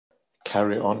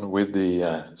carry on with the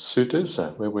suttas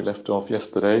where we left off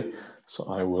yesterday. So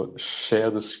I will share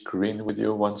the screen with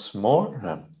you once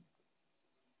more.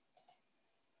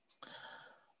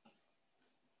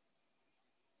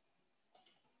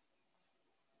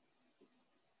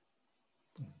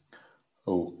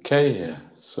 Okay,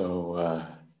 so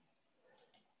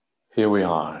here we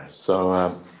are.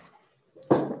 So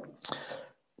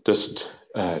just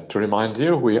to remind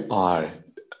you, we are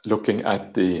looking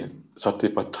at the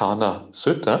Satipatthana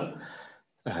Sutta,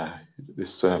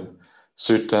 this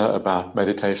sutta about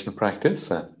meditation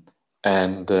practice.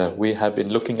 And we have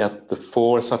been looking at the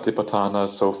 4 Satipatthanas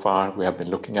so far. We have been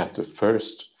looking at the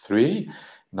first 3.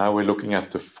 Now we're looking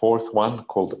at the 4th one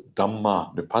called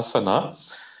Dhammanupassana,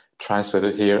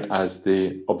 translated here as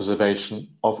the observation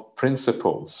of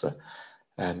principles.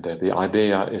 And the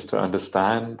idea is to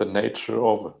understand the nature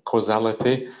of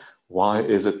causality. Why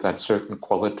is it that certain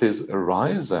qualities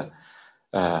arise?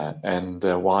 And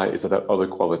why is it that other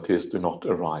qualities do not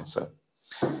arise?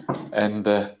 And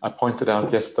I pointed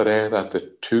out yesterday that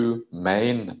the 2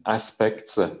 main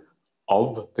aspects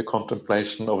of the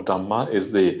contemplation of Dhamma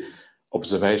is the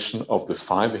observation of the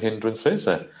 5 hindrances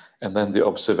and then the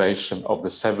observation of the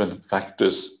 7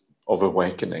 factors of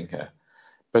awakening.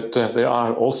 But there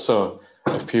are also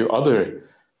a few other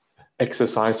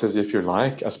exercises, if you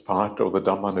like, as part of the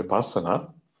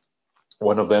Dhammanupassana.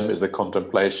 One of them is the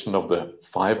contemplation of the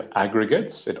 5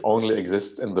 aggregates. It only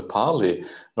exists in the Pali,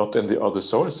 not in the other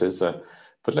sources.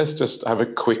 But let's just have a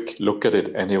quick look at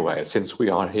it anyway, since we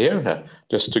are here,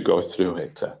 just to go through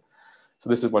it. So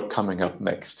this is what's coming up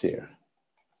next here.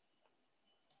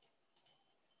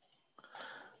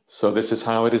 So this is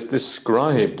how it is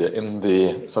described in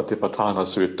the Satipatthana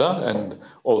Sutta and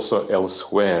also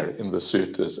elsewhere in the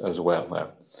suttas as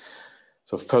well.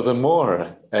 So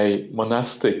furthermore, a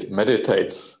monastic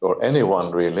meditates, or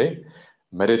anyone really,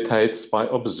 meditates by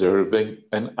observing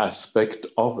an aspect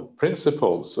of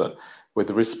principles with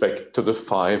respect to the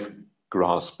 5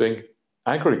 grasping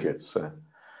aggregates.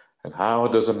 And how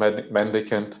does a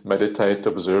mendicant meditate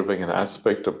observing an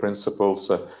aspect of principles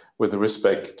with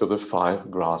respect to the 5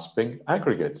 grasping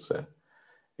aggregates?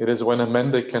 It is when a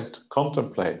mendicant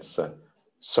contemplates,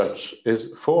 such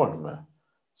is form,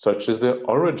 such is the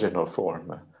origin of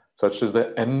form, such is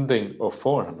the ending of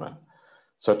form,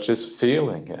 such is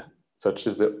feeling, such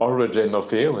is the origin of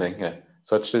feeling,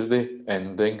 such is the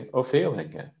ending of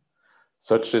feeling,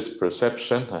 such is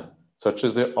perception, such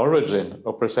is the origin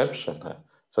of perception,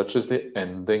 such is the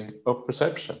ending of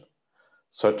perception.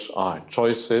 Such are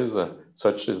choices,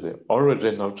 such is the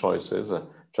origin of choices,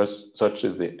 such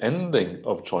is the ending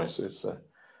of choices.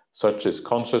 Such is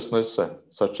consciousness,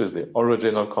 such is the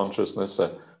origin of consciousness,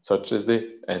 such is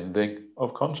the ending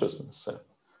of consciousness.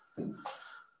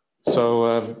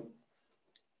 So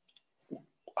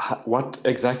what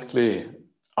exactly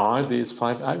are these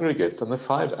 5 aggregates? And the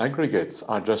 5 aggregates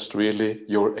are just really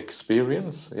your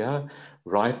experience. Yeah,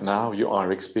 right now you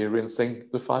are experiencing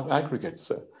the 5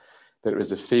 aggregates. There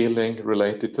is a feeling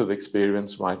related to the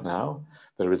experience right now.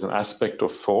 There is an aspect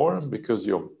of form because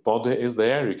your body is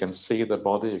there. You can see the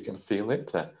body, you can feel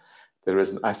it. There is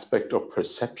an aspect of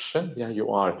perception. Yeah, you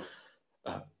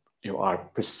are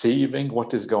perceiving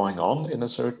what is going on in a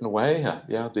certain way.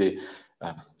 Yeah,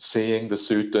 seeing the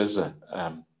suttas,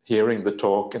 hearing the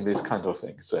talk, and these kind of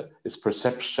things. It's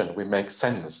perception. We make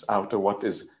sense out of what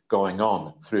is going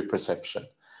on through perception.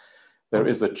 There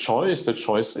is a choice. The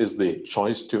choice is the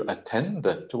choice to attend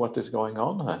to what is going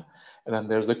on. And then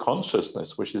there's the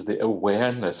consciousness, which is the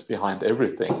awareness behind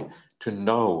everything, to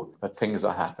know that things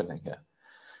are happening here.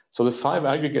 So the 5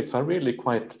 aggregates are really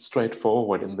quite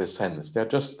straightforward in this sense. They're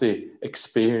just the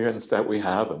experience that we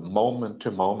have moment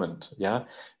to moment, yeah,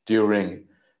 during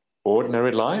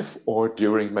ordinary life or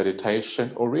during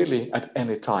meditation or really at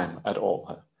any time at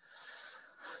all.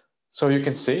 So you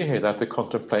can see here that the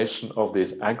contemplation of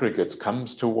these aggregates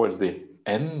comes towards the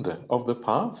end of the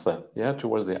path, yeah,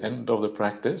 towards the end of the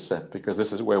practice, because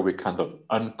this is where we kind of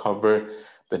uncover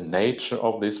the nature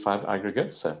of these 5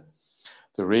 aggregates.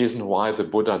 The reason why the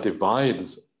Buddha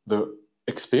divides the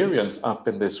experience up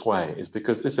in this way is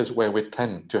because this is where we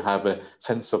tend to have a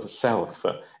sense of self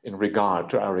in regard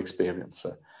to our experience.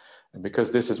 And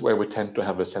because this is where we tend to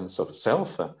have a sense of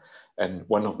self, and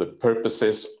one of the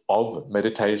purposes of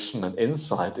meditation and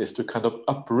insight is to kind of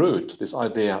uproot this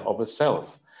idea of a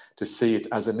self, to see it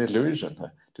as an illusion,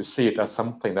 to see it as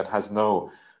something that has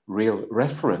no real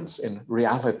reference in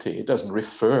reality. It doesn't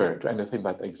refer to anything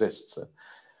that exists.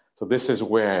 So this is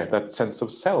where that sense of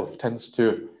self tends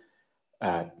to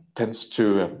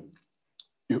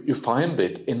you find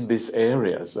it in these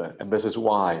areas, and this is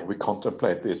why we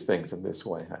contemplate these things in this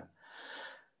way.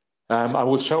 I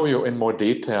will show you in more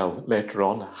detail later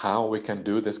on how we can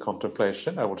do this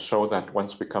contemplation. I will show that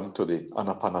once we come to the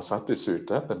Anapanasati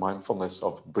Sutta, the mindfulness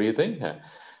of breathing.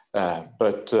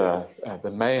 But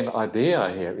the main idea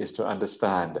here is to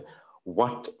understand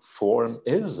what form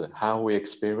is, how we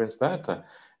experience that,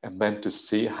 and then to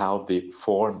see how the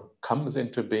form comes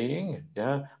into being,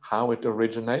 how it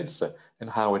originates and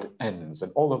how it ends.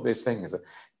 And all of these things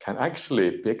can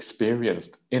actually be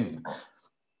experienced in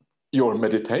your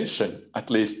meditation, at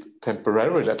least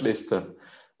temporarily, at least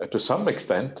to some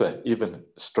extent, even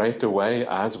straight away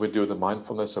as we do the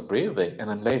mindfulness of breathing. And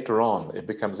then later on, it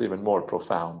becomes even more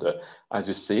profound as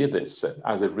you see this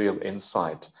as a real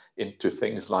insight into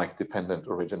things like dependent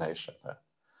origination.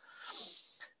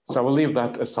 So I will leave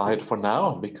that aside for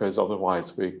now, because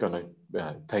otherwise we're going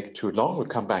to take too long. We'll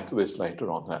come back to this later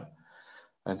on.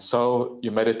 And so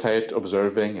you meditate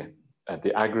observing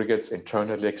the aggregates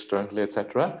internally, externally,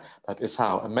 etc. That is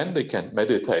how a mendicant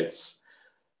meditates,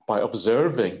 by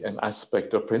observing an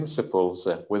aspect of principles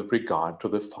with regard to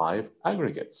the 5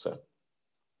 aggregates.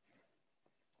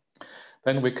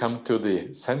 Then we come to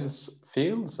the sense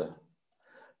fields.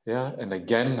 And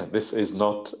again, this is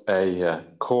not a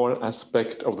core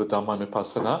aspect of the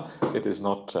Dhammanupassana. It is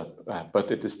not,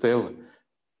 but it is still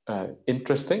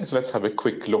interesting. So let's have a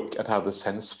quick look at how the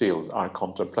sense fields are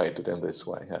contemplated in this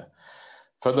way.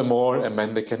 Furthermore, a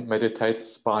mendicant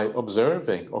meditates by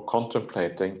observing or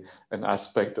contemplating an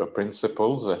aspect of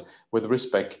principles with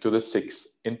respect to the 6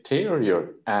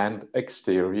 interior and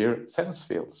exterior sense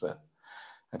fields.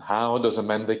 And how does a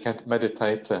mendicant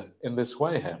meditate in this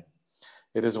way?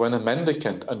 It is when a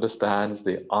mendicant understands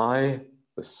the eye,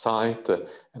 the sight,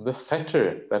 and the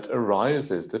fetter that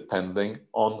arises depending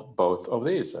on both of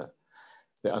these.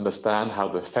 They understand how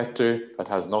the fetter that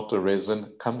has not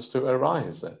arisen comes to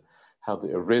arise, how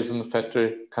the arisen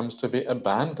fetter comes to be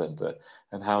abandoned,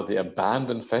 and how the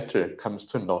abandoned fetter comes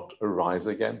to not arise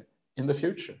again in the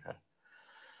future.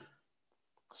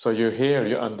 So you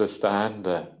understand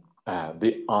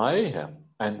the eye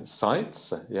and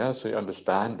sights, so you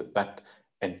understand that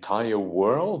entire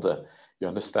world, you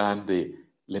understand the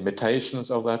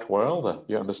limitations of that world,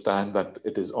 you understand that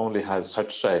it only has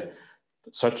such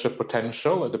a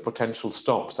potential, and the potential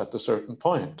stops at a certain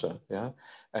point.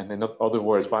 And in other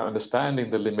words, by understanding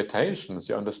the limitations,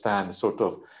 you understand sort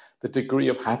of the degree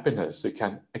of happiness you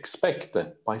can expect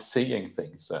by seeing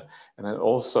things, and then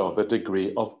also the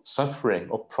degree of suffering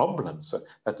or problems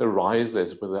that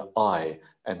arises with the eye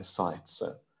and sights.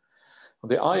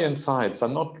 The eye and sights are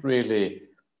not really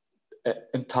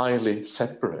entirely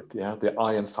separate. The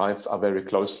eye and sights are very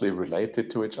closely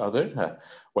related to each other.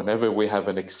 Whenever we have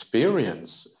an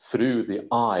experience through the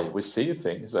eye, we see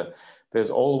things,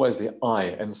 there's always the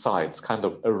eye and sights kind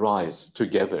of arise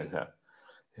together.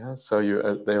 So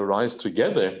they arise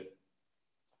together,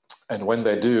 and when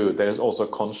they do, there's also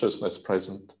consciousness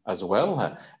present as well,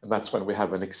 and that's when we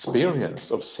have an experience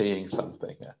of seeing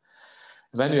something.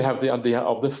 And then you have the idea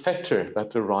of the fetter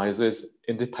that arises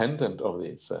independent of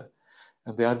these.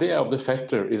 And the idea of the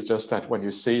fetter is just that when you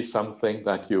see something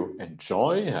that you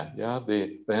enjoy,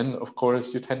 then of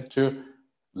course you tend to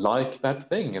like that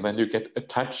thing, and then you get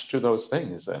attached to those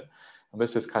things. And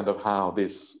this is kind of how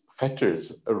these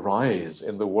fetters arise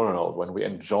in the world when we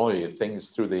enjoy things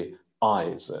through the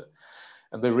eyes.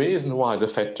 And the reason why the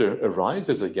fetter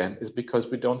arises again is because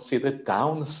we don't see the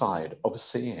downside of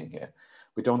seeing.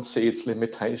 We don't see its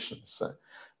limitations.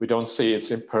 We don't see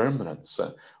its impermanence.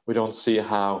 We don't see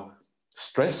how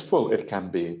stressful it can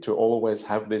be to always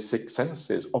have these 6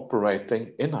 senses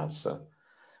operating in us.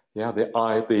 The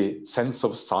eye, the sense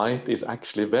of sight is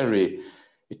actually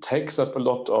it takes up a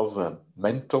lot of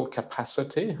mental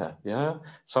capacity.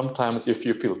 Sometimes if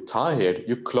you feel tired,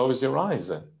 you close your eyes.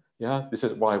 This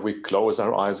is why we close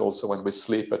our eyes also when we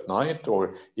sleep at night,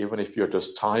 or even if you're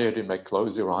just tired, you may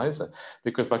close your eyes,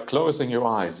 because by closing your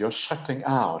eyes, you're shutting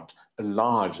out a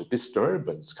large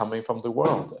disturbance coming from the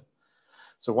world.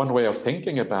 So one way of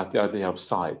thinking about the idea of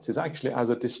sights is actually as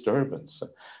a disturbance,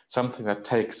 something that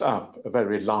takes up a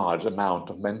very large amount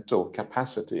of mental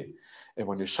capacity. And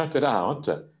when you shut it out,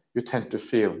 you tend to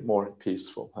feel more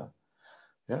peaceful.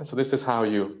 So this is how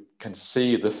you can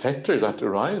see the fetter that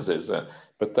arises,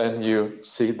 but then you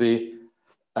see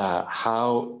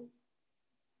how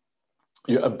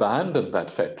you abandon that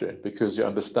fetter, because you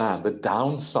understand the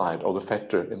downside of the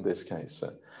fetter in this case.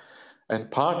 And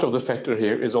part of the fetter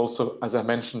here is also, as I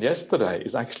mentioned yesterday,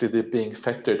 is actually the being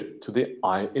fettered to the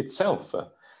eye itself.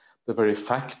 The very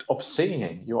fact of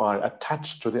seeing, you are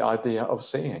attached to the idea of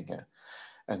seeing.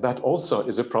 And that also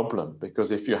is a problem,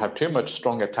 because if you have too much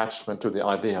strong attachment to the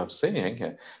idea of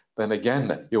seeing, then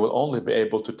again, you will only be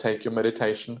able to take your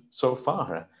meditation so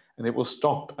far. And it will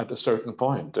stop at a certain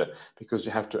point because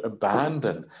you have to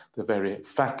abandon the very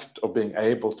fact of being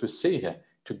able to see,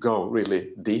 to go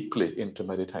really deeply into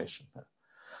meditation.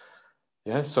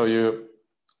 Yeah, so you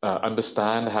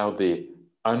understand how the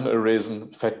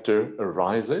unarisen fetter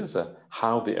arises,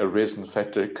 how the arisen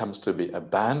fetter comes to be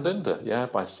abandoned,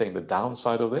 by seeing the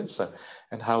downside of this,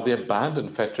 and how the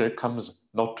abandoned fetter comes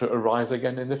not to arise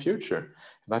again in the future.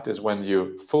 And that is when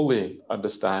you fully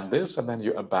understand this, and then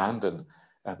you abandon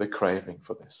the craving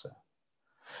for this.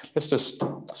 Let's just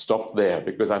stop there,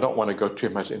 because I don't want to go too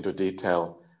much into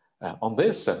detail on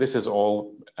this. This is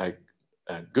all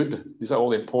good. These are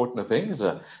all important things,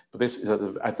 but this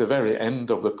is at the very end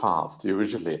of the path,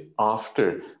 usually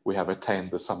after we have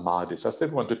attained the samadhi. So I still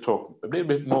want to talk a little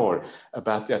bit more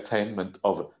about the attainment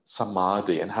of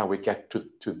samadhi and how we get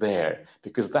to there,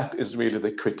 because that is really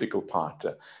the critical part.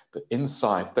 The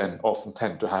insight then often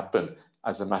tend to happen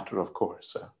as a matter of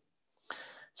course.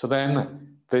 So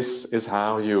then this is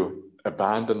how you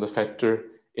abandon the fetter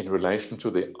in relation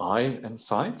to the eye and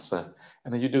sights.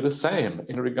 And then you do the same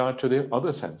in regard to the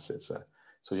other senses.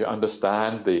 So you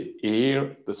understand the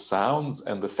ear, the sounds,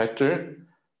 and the fetter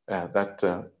that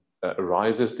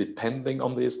arises depending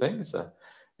on these things.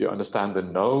 You understand the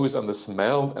nose and the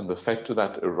smell and the fetter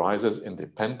that arises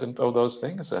independent of those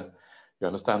things. You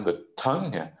understand the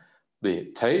tongue, the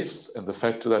taste, and the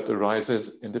fetter that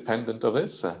arises independent of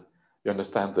this. You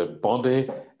understand the body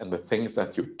and the things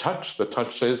that you touch, the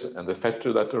touches and the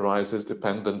fetter that arises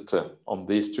dependent on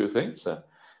these two things. And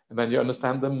then you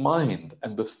understand the mind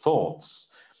and the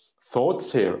thoughts.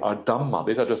 Thoughts here are Dhamma.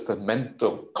 These are just the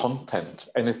mental content,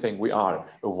 anything we are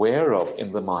aware of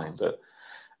in the mind.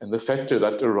 And the fetter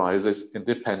that arises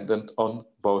independent on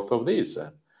both of these.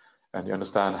 And you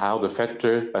understand how the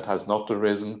fetter that has not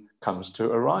arisen comes to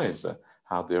arise.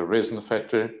 How the arisen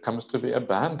fetter comes to be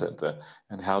abandoned,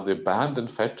 and how the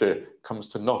abandoned fetter comes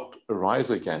to not arise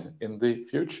again in the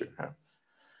future.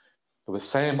 So the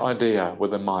same idea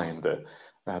with the mind.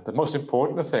 The most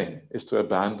important thing is to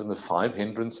abandon the 5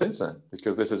 hindrances,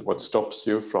 because this is what stops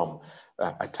you from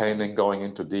attaining going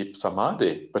into deep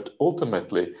samadhi. But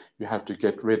ultimately, you have to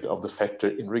get rid of the fetter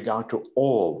in regard to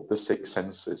all the 6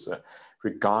 senses,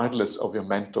 regardless of your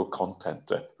mental content,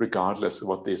 regardless of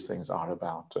what these things are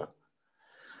about.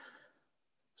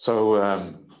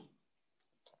 So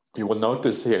you will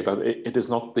notice here that it is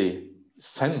not the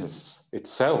sense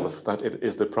itself that it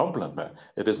is the problem.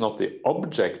 It is not the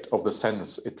object of the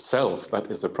sense itself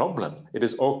that is the problem. It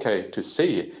is okay to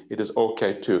see. It is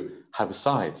okay to have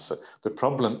sights. The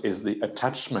problem is the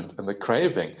attachment and the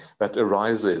craving that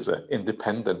arises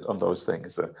independent of those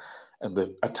things. And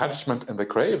the attachment and the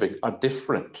craving are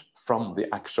different from the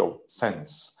actual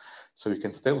sense. So you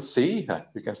can still see,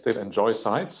 you can still enjoy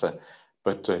sights,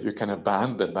 but you can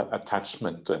abandon that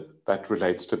attachment that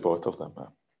relates to both of them.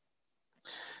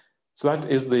 So that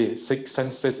is the 6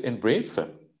 senses in brief.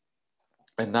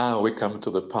 And now we come to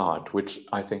the part which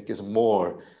I think is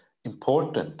more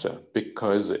important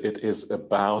because it is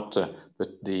about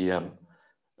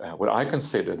what I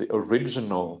consider the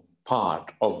original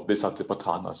part of the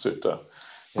Satipatthana Sutta.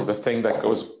 The thing that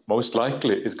goes most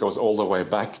likely goes all the way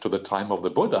back to the time of the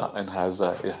Buddha and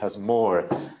it has more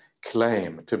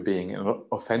claim to being an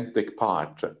authentic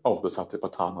part of the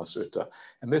Satipatthana Sutta.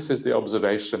 And this is the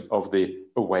observation of the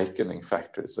awakening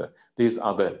factors. These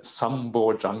are the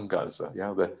sambojjhangas,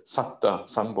 the satta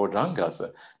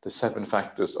sambojjhangas, the 7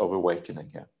 factors of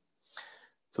awakening.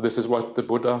 So this is what the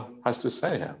Buddha has to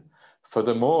say.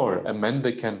 Furthermore, a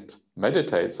mendicant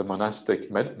meditates, a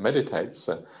monastic meditates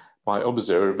by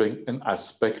observing an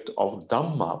aspect of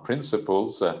Dhamma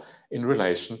principles in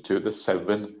relation to the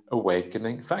 7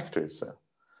 awakening factors.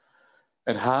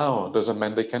 And how does a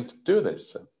mendicant do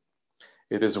this?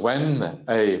 It is when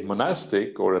a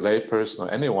monastic or a layperson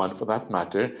or anyone for that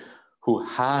matter who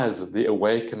has the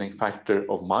awakening factor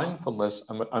of mindfulness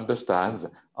understands,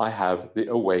 I have the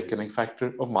awakening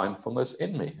factor of mindfulness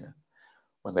in me.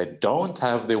 When they don't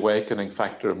have the awakening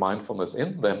factor of mindfulness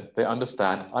in them, they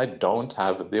understand, I don't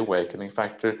have the awakening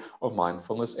factor of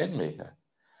mindfulness in me.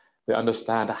 They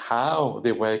understand how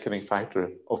the awakening factor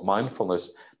of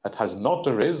mindfulness that has not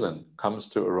arisen comes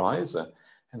to arise,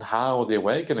 and how the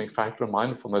awakening factor of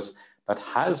mindfulness that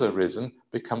has arisen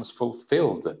becomes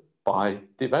fulfilled by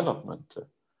development.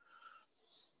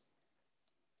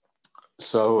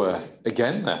 So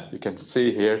again, you can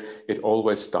see here, it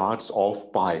always starts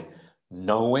off by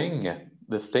knowing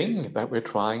the thing that we're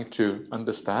trying to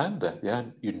understand.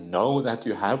 You know that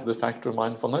you have the factor of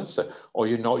mindfulness, or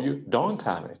you know you don't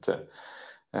have it.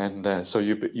 And so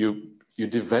you you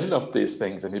develop these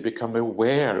things and you become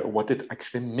aware of what it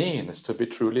actually means to be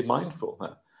truly mindful.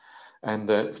 And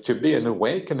to be an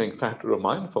awakening factor of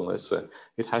mindfulness,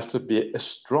 it has to be a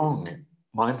strong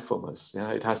mindfulness.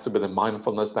 Yeah, it has to be the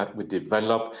mindfulness that we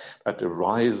develop, that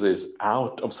arises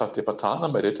out of Satipatthana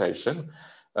meditation,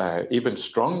 even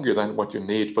stronger than what you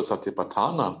need for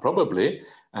Satipatthana, probably,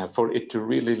 for it to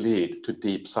really lead to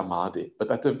deep samadhi.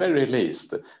 But at the very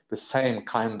least, the same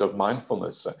kind of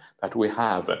mindfulness that we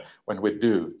have when we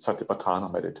do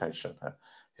Satipatthana meditation.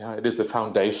 Yeah, it is the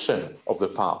foundation of the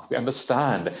path. We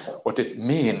understand what it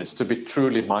means to be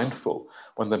truly mindful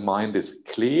when the mind is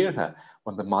clear,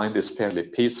 when the mind is fairly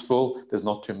peaceful, there's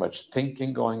not too much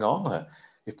thinking going on.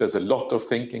 If there's a lot of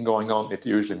thinking going on, it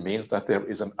usually means that there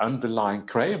is an underlying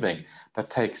craving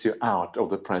that takes you out of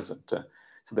the present.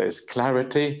 So there is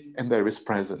clarity and there is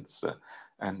presence.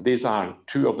 And these are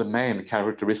two of the main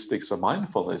characteristics of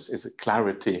mindfulness, is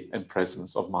clarity and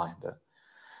presence of mind.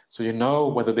 So you know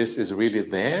whether this is really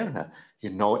there, you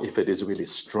know if it is really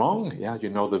strong, yeah, you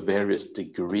know the various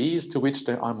degrees to which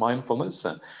there are mindfulness,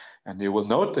 and you will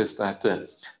notice that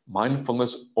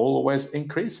mindfulness always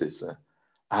increases.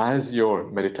 As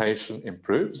your meditation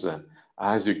improves,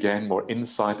 as you gain more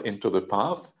insight into the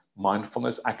path,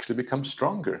 mindfulness actually becomes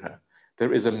stronger.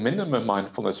 There is a minimum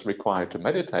mindfulness required to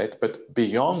meditate, but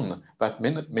beyond that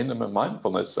minimum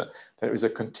mindfulness, there is a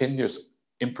continuous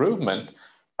improvement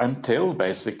until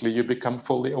basically you become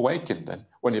fully awakened. And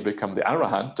when you become the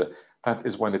Arahant, that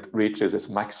is when it reaches its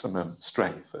maximum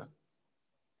strength.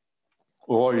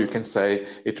 Or you can say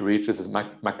it reaches its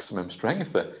maximum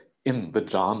strength in the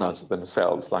jhanas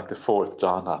themselves, like the fourth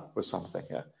jhana or something.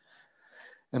 Yeah.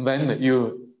 And then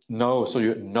you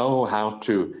know how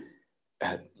to,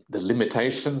 the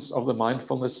limitations of the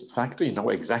mindfulness factor, you know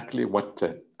exactly what,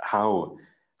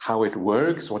 how it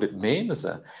works, what it means,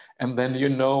 and then you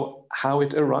know how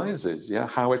it arises, yeah,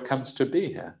 how it comes to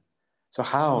be. So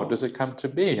how does it come to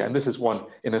be? And this is one,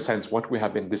 in a sense, what we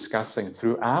have been discussing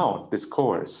throughout this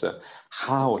course,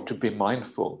 how to be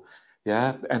mindful.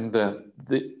 Yeah, and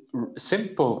the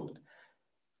simple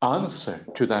answer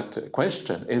to that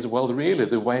question is, well, really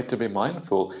the way to be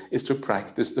mindful is to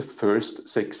practice the first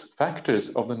 6 factors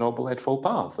of the Noble Eightfold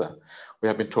Path. We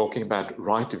have been talking about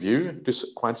right view to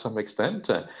quite some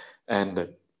extent, and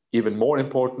even more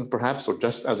important perhaps, or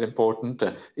just as important,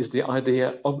 is the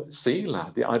idea of sila,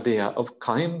 the idea of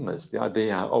kindness, the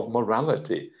idea of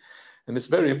morality. And it's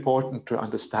very important to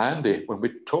understand it when we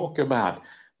talk about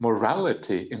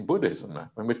morality in Buddhism,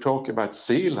 when we talk about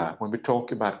sila, when we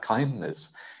talk about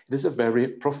kindness. It is a very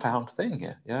profound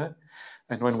thing, yeah?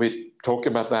 And when we talk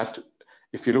about that,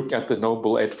 if you look at the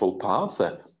Noble Eightfold Path,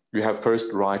 you have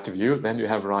first right view, then you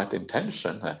have right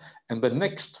intention, and the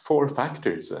next 4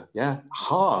 factors, yeah,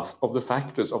 half of the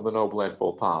factors of the Noble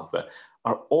Eightfold Path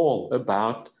are all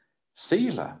about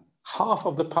sila. Half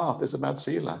of the path is about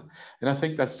sila. And I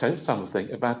think that says something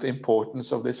about the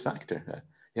importance of this factor.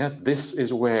 Yeah, this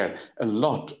is where a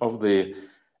lot of the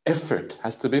effort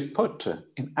has to be put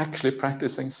in actually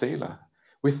practicing sila.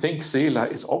 We think sila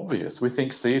is obvious. We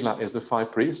think sila is the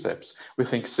 5 precepts. We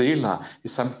think sila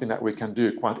is something that we can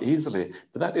do quite easily.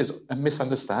 But that is a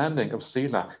misunderstanding of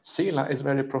sila. Sila is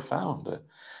very profound.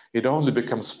 It only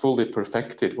becomes fully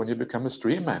perfected when you become a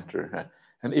stream enter.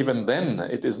 And even then,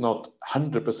 it is not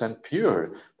 100%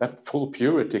 pure. That full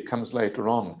purity comes later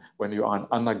on when you are an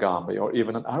anagami or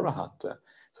even an arahant.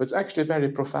 So it's actually very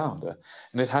profound.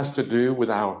 And it has to do with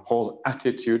our whole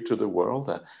attitude to the world,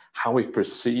 how we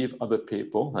perceive other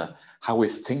people, how we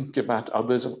think about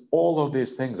others, and all of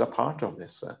these things are part of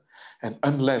this. And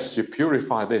unless you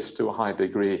purify this to a high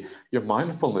degree, your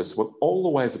mindfulness will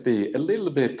always be a little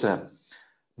bit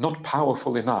not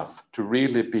powerful enough to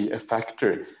really be a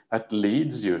factor that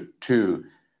leads you to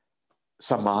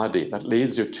samadhi, that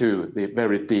leads you to the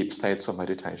very deep states of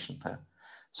meditation.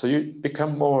 So you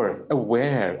become more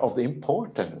aware of the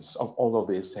importance of all of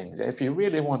these things. If you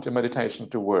really want your meditation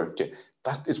to work,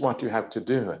 that is what you have to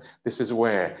do. This is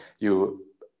where you,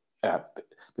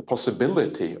 the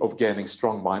possibility of gaining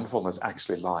strong mindfulness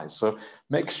actually lies. So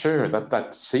make sure that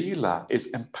that sila is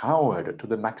empowered to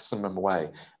the maximum way.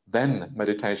 Then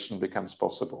meditation becomes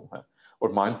possible, or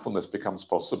mindfulness becomes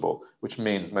possible, which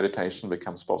means meditation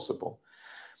becomes possible.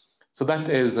 So that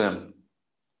is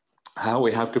how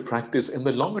we have to practice in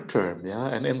the longer term, yeah?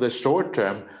 And in the short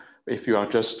term, if you are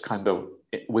just kind of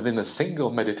within a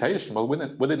single meditation, well,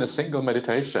 within a single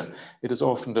meditation, it is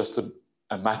often just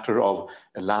a matter of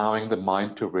allowing the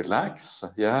mind to relax,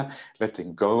 yeah?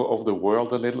 Letting go of the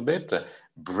world a little bit,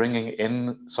 bringing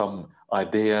in some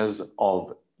ideas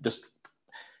of just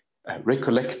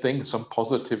recollecting some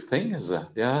positive things,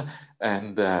 yeah,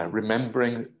 and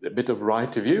remembering a bit of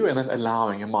right view, and then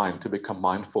allowing your mind to become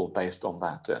mindful based on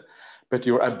that. But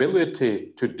your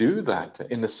ability to do that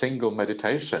in a single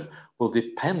meditation will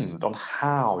depend on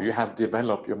how you have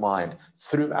developed your mind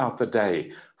throughout the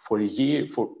day for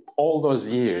all those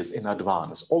years in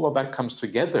advance. All of that comes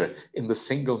together in the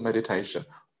single meditation.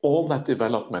 All that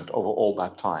development over all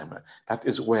that time, that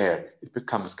is where it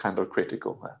becomes kind of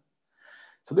critical.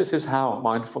 So this is how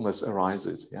mindfulness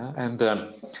arises, yeah. And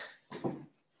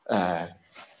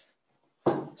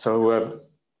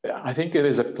I think it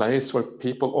is a place where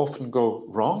people often go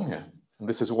wrong, and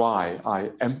this is why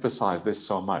I emphasize this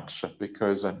so much,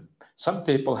 because some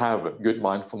people have good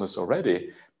mindfulness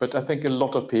already, but I think a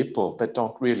lot of people that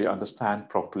don't really understand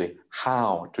properly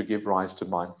how to give rise to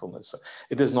mindfulness.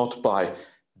 It is not by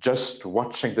just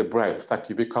watching the breath that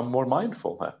you become more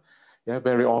mindful. Yeah,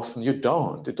 very often you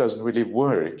don't. It doesn't really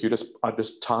work. You are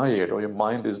just tired, or your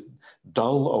mind is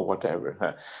dull, or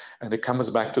whatever. And it comes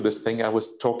back to this thing I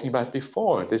was talking about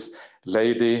before. This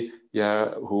lady, yeah,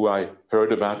 who I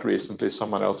heard about recently.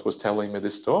 Someone else was telling me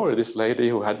this story. This lady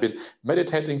who had been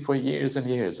meditating for years and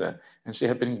years, and she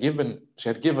had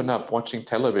given up watching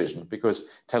television because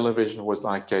television was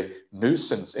like a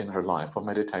nuisance in her life for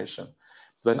meditation.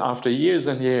 Then after years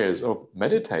and years of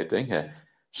meditating,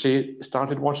 she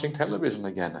started watching television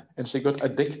again, and she got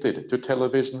addicted to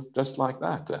television just like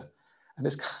that. And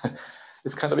it's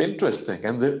kind of interesting.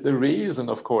 And the reason,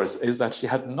 of course, is that she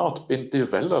had not been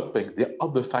developing the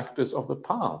other factors of the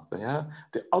path, yeah?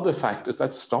 The other factors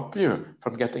that stop you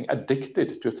from getting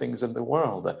addicted to things in the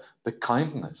world, the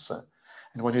kindness.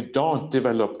 And when you don't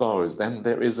develop those, then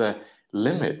there is a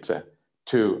limit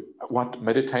to what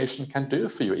meditation can do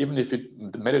for you. Even if you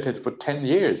meditate for 10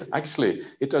 years, actually,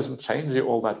 it doesn't change you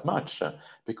all that much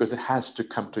because it has to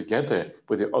come together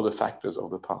with the other factors of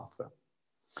the path.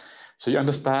 So you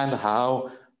understand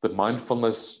how the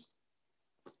mindfulness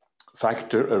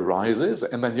factor arises,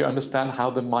 and then you understand how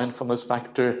the mindfulness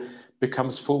factor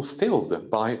becomes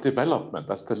fulfilled by development.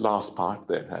 That's the last part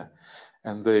there.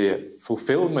 And the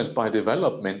fulfillment by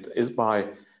development is by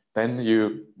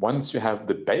then once you have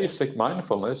the basic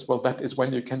mindfulness, well, that is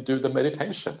when you can do the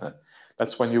meditation.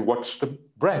 That's when you watch the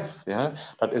breath, yeah?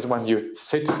 That is when you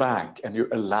sit back and you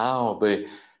allow the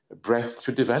breath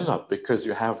to develop because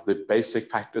you have the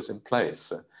basic factors in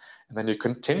place. And then you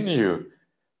continue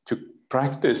to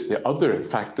practice the other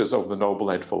factors of the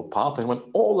Noble Eightfold Path. And when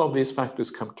all of these factors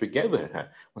come together,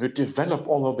 when you develop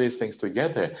all of these things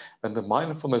together, then the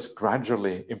mindfulness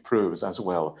gradually improves as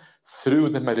well through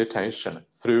the meditation,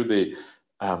 through the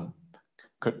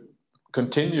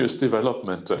continuous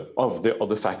development of the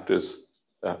other factors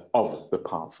of the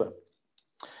path.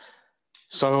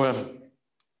 So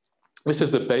this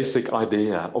is the basic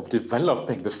idea of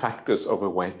developing the factors of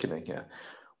awakening here.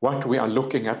 What we are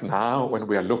looking at now, when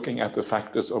we are looking at the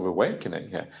factors of awakening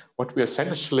here, what we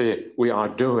essentially are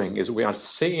doing is we are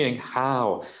seeing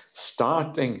how,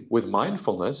 starting with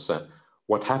mindfulness,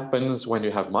 what happens when you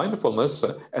have mindfulness,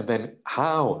 and then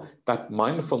how that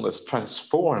mindfulness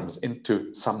transforms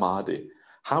into samadhi.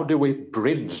 How do we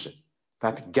bridge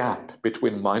that gap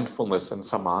between mindfulness and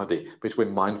samadhi,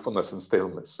 between mindfulness and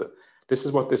stillness? This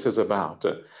is what this is about.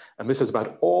 And this is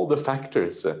about all the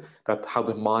factors that how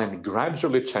the mind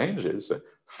gradually changes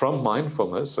from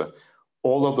mindfulness,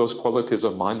 all of those qualities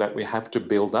of mind that we have to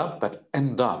build up that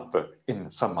end up in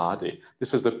samadhi.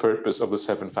 This is the purpose of the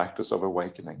 7 factors of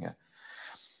awakening.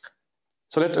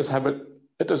 So let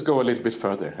us go a little bit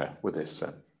further with this.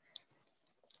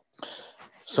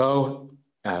 So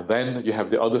then you have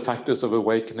the other factors of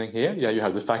awakening here. Yeah, you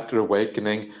have the factor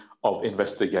awakening of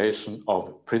investigation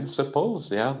of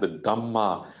principles, yeah, the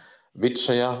Dhamma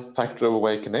Vichaya factor of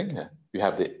awakening. You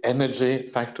have the energy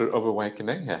factor of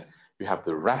awakening. You have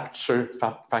the rapture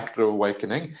factor of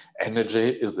awakening. Energy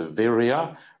is the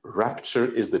Virya,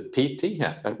 rapture is the Piti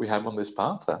that we have on this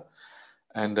path.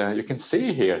 And you can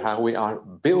see here how we are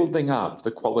building up the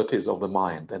qualities of the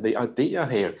mind. And the idea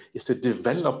here is to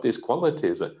develop these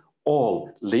qualities,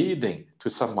 all leading to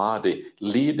samadhi,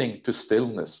 leading to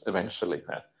stillness eventually.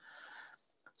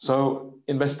 So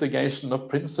investigation of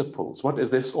principles, what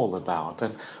is this all about?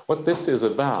 And what this is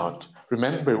about,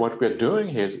 remember what we're doing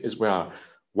here is we are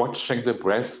watching the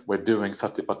breath, we're doing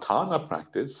Satipatthana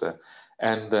practice.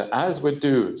 And as we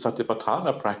do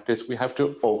Satipatthana practice, we have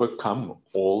to overcome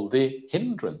all the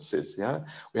hindrances. Yeah,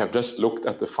 we have just looked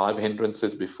at the 5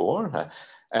 hindrances before.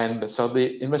 And so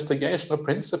the investigation of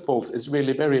principles is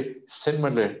really very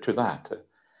similar to that.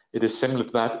 It is similar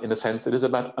to that in a sense, it is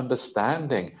about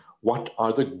understanding what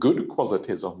are the good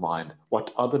qualities of mind,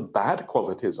 what are the bad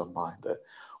qualities of mind,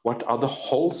 What are the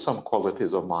wholesome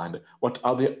qualities of mind? What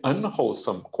are the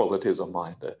unwholesome qualities of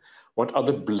mind? What are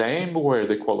the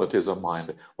blameworthy qualities of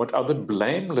mind? What are the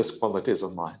blameless qualities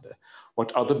of mind?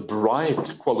 What are the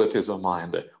bright qualities of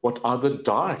mind? What are the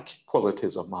dark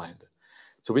qualities of mind?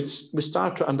 So we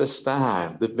start to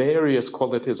understand the various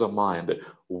qualities of mind,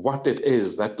 what it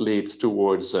is that leads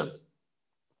towards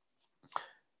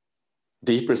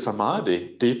deeper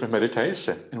samadhi, deeper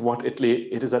meditation, and what it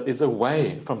is that it's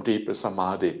away from deeper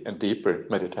samadhi and deeper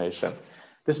meditation.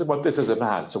 This is what this is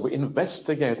about. So we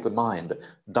investigate the mind.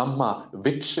 Dhamma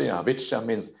vichaya. Vichaya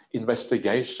means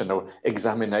investigation or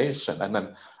examination, and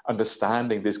then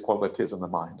understanding these qualities in the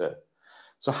mind.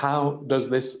 So how does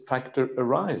this factor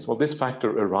arise? Well, this factor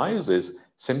arises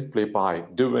simply by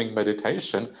doing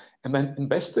meditation and then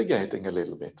investigating a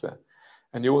little bit.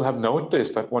 And you will have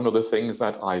noticed that one of the things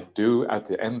that I do at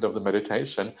the end of the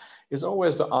meditation is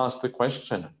always to ask the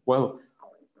question, well,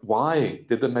 why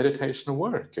did the meditation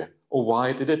work? Or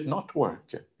why did it not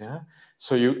work? Yeah.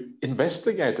 So you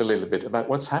investigate a little bit about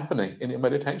what's happening in your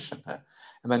meditation.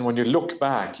 And then when you look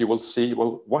back, you will see,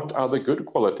 well, what are the good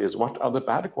qualities? What are the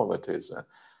bad qualities?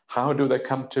 How do they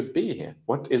come to be?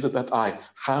 What is it that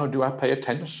how do I pay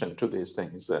attention to these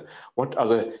things? What are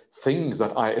the things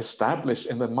that I establish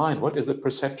in the mind? What is the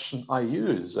perception I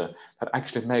use that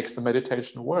actually makes the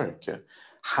meditation work?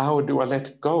 How do I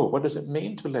let go? What does it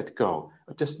mean to let go?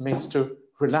 It just means to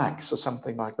relax or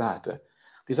something like that.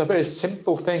 These are very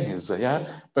simple things, yeah?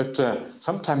 But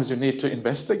sometimes you need to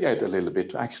investigate a little bit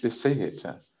to actually see it.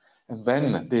 And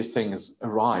then these things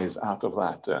arise out of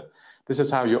that. This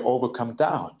is how you overcome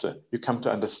doubt. You come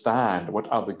to understand what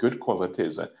are the good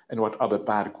qualities and what are the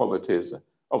bad qualities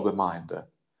of the mind.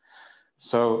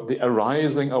 So the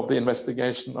arising of the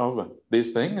investigation of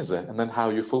these things, and then how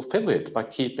you fulfill it by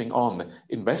keeping on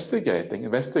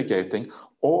investigating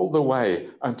all the way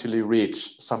until you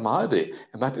reach samadhi.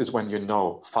 And that is when you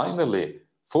know finally,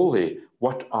 fully,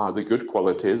 what are the good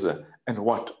qualities and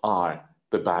what are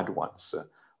the bad ones.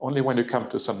 Only when you come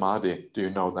to samadhi do you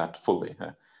know that fully.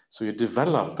 So you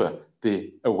develop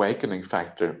the awakening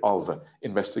factor of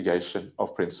investigation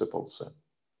of principles.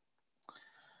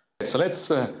 So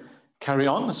let's carry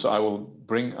on. So I will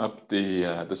bring up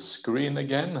the screen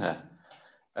again.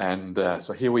 And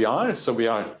so here we are. So we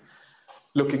are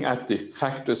looking at the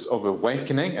factors of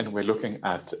awakening, and we're looking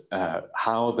at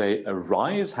how they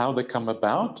arise, how they come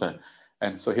about.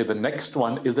 And so here the next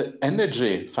one is the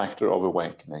energy factor of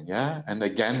awakening. Yeah. And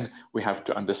again, we have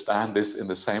to understand this in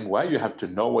the same way. You have to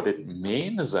know what it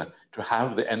means to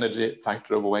have the energy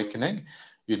factor of awakening.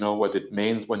 You know what it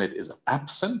means when it is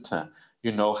absent.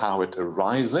 You know how it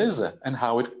arises and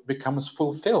how it becomes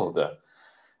fulfilled.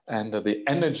 And the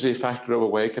energy factor of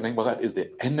awakening, well, that is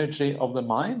the energy of the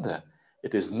mind.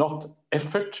 It is not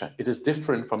effort. It is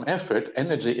different from effort.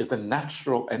 Energy is the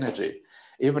natural energy.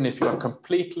 Even if you are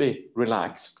completely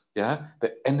relaxed, yeah,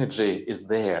 the energy is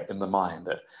there in the mind.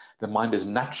 The mind is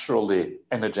naturally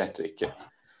energetic.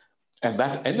 And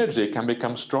that energy can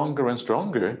become stronger and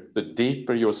stronger the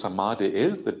deeper your samadhi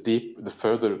is, the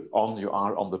further on you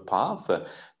are on the path,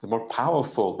 the more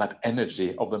powerful that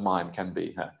energy of the mind can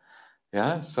be.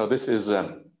 Yeah, so this is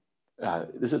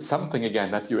something again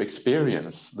that you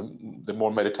experience. The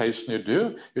more meditation you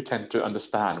do, you tend to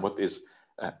understand what is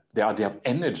the idea of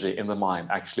energy in the mind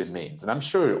actually means. And I'm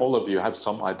sure all of you have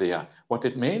some idea what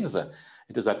it means.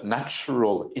 It is that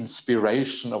natural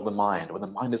inspiration of the mind, when the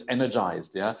mind is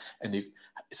energized, yeah, and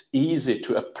it's easy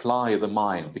to apply the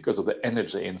mind because of the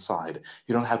energy inside.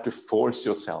 You don't have to force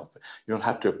yourself. You don't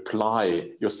have to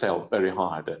apply yourself very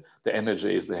hard. The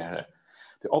energy is there.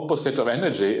 The opposite of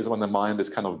energy is when the mind is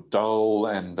kind of dull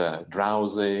and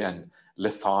drowsy and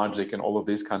lethargic and all of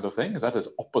these kind of things. That is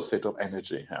opposite of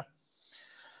energy. Yeah.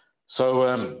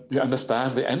 So you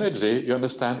understand the energy, you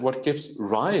understand what gives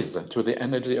rise to the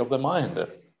energy of the mind.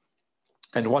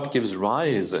 And what gives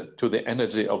rise to the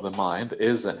energy of the mind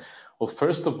is, well,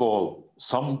 first of all,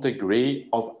 some degree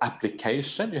of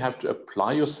application. You have to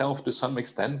apply yourself to some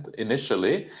extent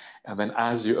initially. And then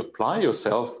as you apply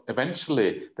yourself,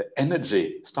 eventually the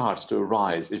energy starts to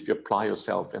arise if you apply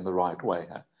yourself in the right way.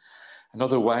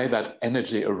 Another way that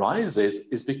energy arises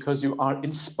is because you are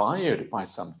inspired by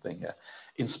something.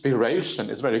 Inspiration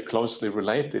is very closely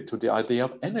related to the idea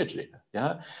of energy.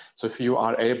 Yeah. So if you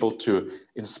are able to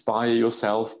inspire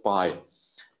yourself by,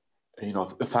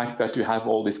 the fact that you have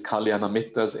all these kalyana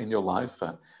mittas in your life,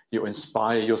 you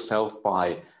inspire yourself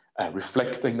by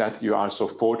reflecting that you are so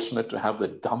fortunate to have the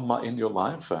Dhamma in your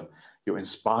life. You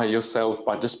inspire yourself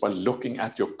by looking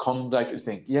at your conduct. You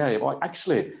think, yeah, well,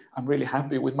 actually, I'm really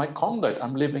happy with my conduct.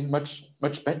 I'm living much,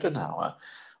 much better now.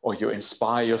 or you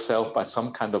inspire yourself by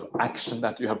some kind of action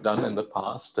that you have done in the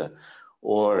past,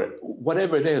 or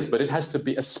whatever it is, but it has to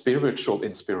be a spiritual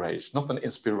inspiration, not an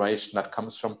inspiration that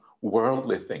comes from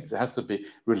worldly things. It has to be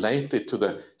related to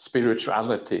the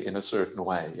spirituality in a certain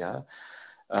way. Yeah,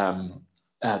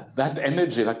 that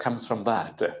energy that comes from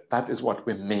that is what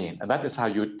we mean, and that is how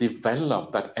you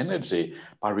develop that energy,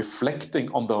 by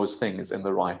reflecting on those things in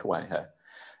the right way.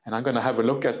 And I'm going to have a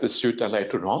look at the sutta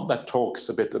later on that talks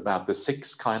a bit about the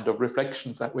 6 kind of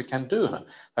reflections that we can do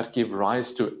that give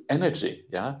rise to energy.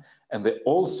 Yeah. And they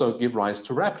also give rise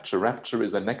to rapture. Rapture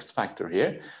is the next factor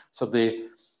here. So the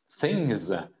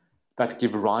things that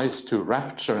give rise to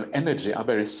rapture and energy are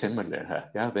very similar.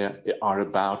 Yeah, they are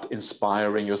about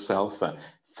inspiring yourself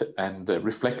and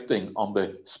reflecting on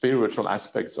the spiritual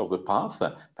aspects of the path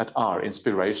that are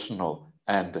inspirational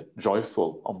and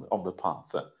joyful on the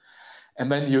path. And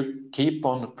then you keep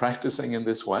on practicing in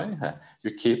this way.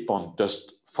 You keep on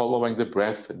just following the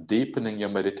breath, deepening your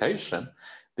meditation.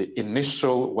 The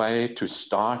initial way to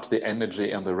start the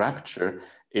energy and the rapture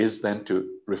is then to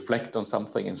reflect on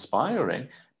something inspiring,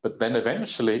 but then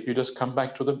eventually you just come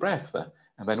back to the breath.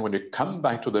 And then when you come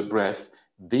back to the breath,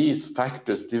 these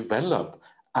factors develop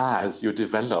as you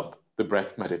develop the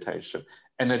breath meditation.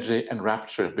 Energy and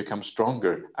rapture become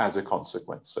stronger as a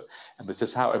consequence. And this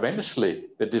is how eventually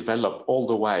they develop all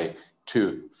the way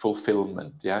to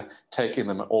fulfillment, yeah, taking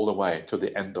them all the way to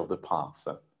the end of the path.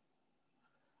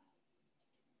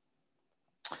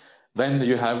 Then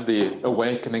you have the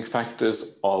awakening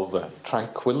factors of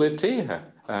tranquility,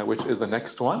 which is the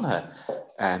next one.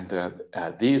 And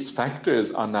these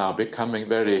factors are now becoming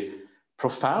very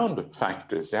profound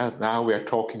factors. Yeah? Now we are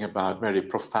talking about very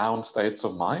profound states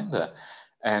of mind.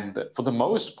 And for the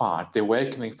most part, the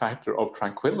awakening factor of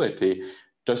tranquility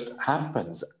just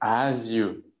happens as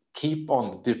you keep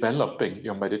on developing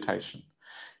your meditation.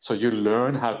 So you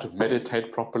learn how to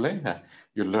meditate properly.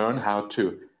 You learn how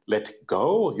to let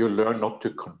go. You learn not to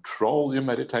control your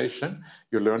meditation.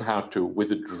 You learn how to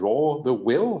withdraw the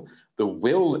will. The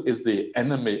will is the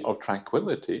enemy of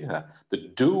tranquility. The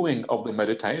doing of the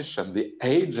meditation, the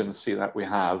agency that we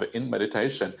have in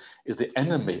meditation, is the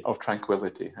enemy of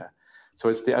tranquility. So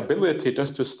it's the ability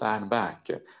just to stand back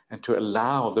and to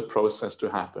allow the process to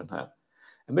happen.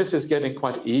 And this is getting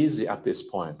quite easy at this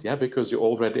point, yeah, because you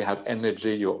already have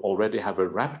energy, you already have a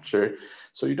rapture,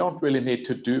 so you don't really need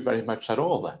to do very much at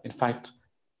all. In fact,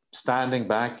 standing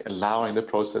back, allowing the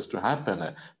process to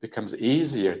happen becomes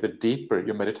easier the deeper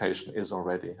your meditation is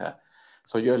already.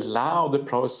 So you allow the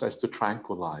process to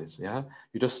tranquilize. Yeah,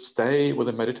 you just stay with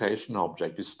the meditation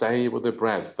object, you stay with the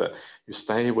breath, you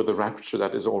stay with the rapture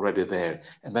that is already there,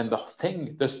 and then the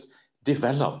thing just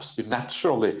develops. You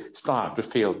naturally start to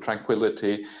feel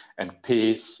tranquility and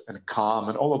peace and calm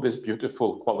and all of these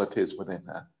beautiful qualities within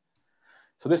her.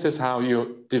 So this is how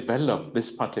you develop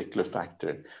this particular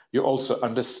factor. You also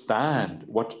understand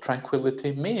what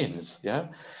tranquility means, yeah?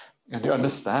 And you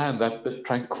understand that the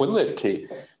tranquility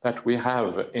that we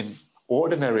have in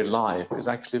ordinary life is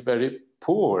actually very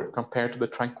poor compared to the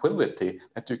tranquility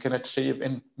that you can achieve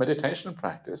in meditation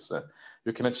practice.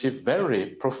 You can achieve very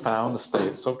profound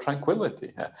states of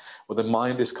tranquility, where the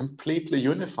mind is completely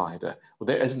unified, where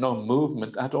there is no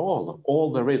movement at all.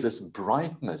 All there is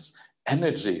brightness,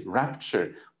 energy,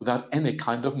 rapture, without any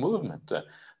kind of movement.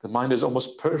 The mind is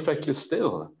almost perfectly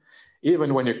still.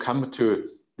 Even when you come to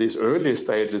these early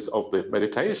stages of the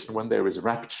meditation, when there is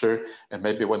rapture and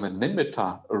maybe when the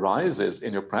nimitta arises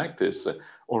in your practice,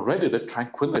 already the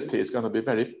tranquility is going to be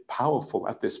very powerful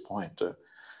at this point.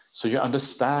 So you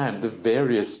understand the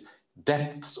various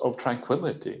depths of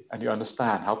tranquility, and you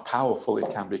understand how powerful it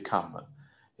can become.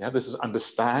 Yeah, this is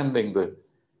understanding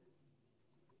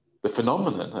the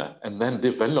phenomenon and then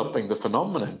developing the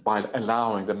phenomenon by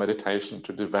allowing the meditation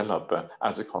to develop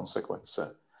as a consequence.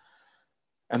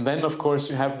 And then, of course,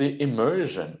 you have the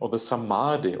immersion or the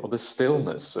samadhi or the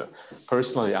stillness.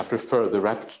 Personally, I prefer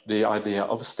the idea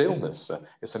of stillness.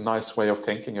 It's a nice way of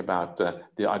thinking about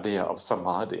the idea of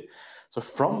samadhi. So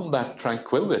from that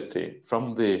tranquility,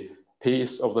 from the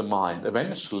peace of the mind,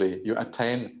 eventually you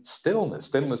attain stillness.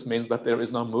 Stillness means that there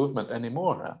is no movement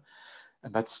anymore.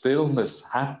 And that stillness,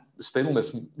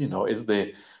 you know,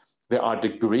 there are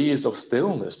degrees of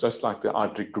stillness, just like there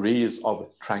are degrees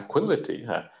of tranquility.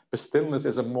 But stillness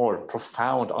is a more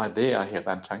profound idea here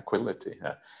than tranquility.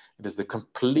 It is the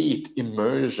complete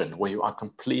immersion where you are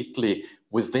completely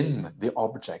within the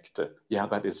object. Yeah,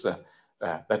 that is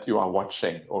that you are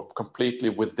watching, or completely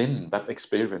within that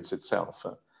experience itself.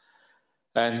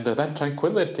 And that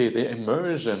tranquility, the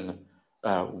immersion,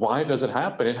 why does it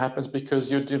happen? It happens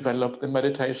because you develop the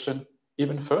meditation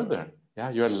even further. Yeah,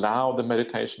 you allow the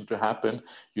meditation to happen.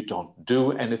 You don't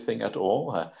do anything at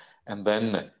all. And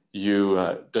then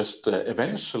you just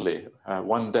eventually,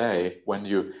 one day, when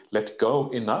you let go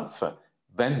enough,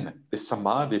 then the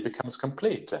samadhi becomes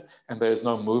complete. And there is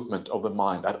no movement of the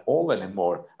mind at all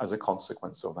anymore as a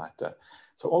consequence of that.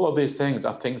 So all of these things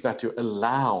are things that you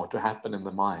allow to happen in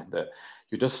the mind.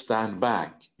 You just stand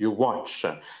back, you watch,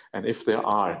 and if there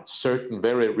are certain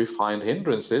very refined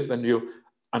hindrances, then you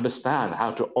understand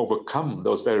how to overcome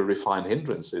those very refined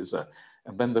hindrances.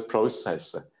 And then the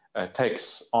process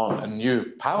takes on a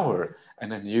new power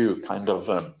and a new kind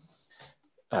of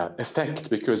effect,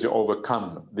 because you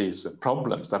overcome these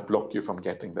problems that block you from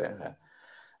getting there.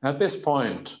 And at this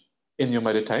point in your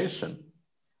meditation,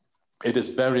 it is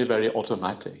very, very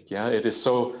automatic. Yeah, it is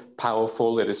so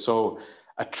powerful, it is so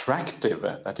attractive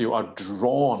that you are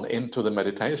drawn into the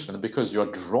meditation. Because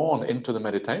you're drawn into the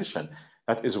meditation,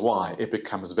 that is why it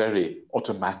becomes very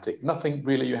automatic. Nothing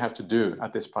really you have to do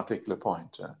at this particular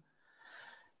point.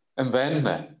 And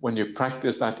then when you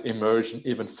practice that immersion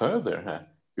even further,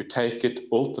 you take it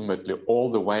ultimately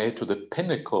all the way to the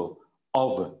pinnacle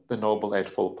of the Noble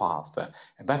Eightfold Path.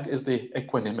 And that is the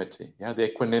equanimity. Yeah, the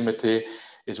equanimity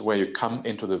is where you come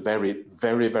into the very,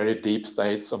 very, very deep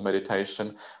states of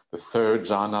meditation, the third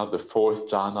jhana, the fourth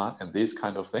jhana, and these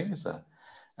kind of things.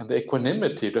 And the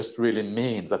equanimity just really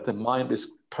means that the mind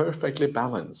is perfectly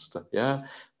balanced. Yeah,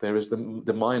 there is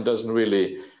the mind doesn't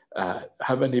really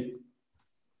have any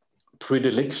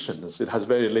predilections. It has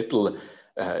very little.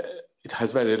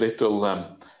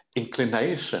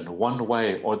 Inclination one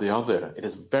way or the other. It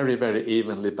is very, very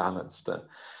evenly balanced.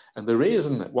 And the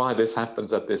reason why this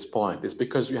happens at this point is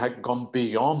because you have gone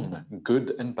beyond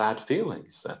good and bad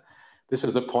feelings. This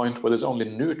is the point where there's only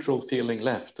neutral feeling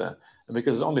left. And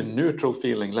because there's only neutral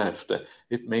feeling left,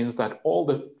 it means that all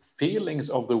the feelings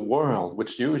of the world,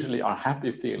 which usually are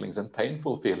happy feelings and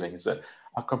painful feelings,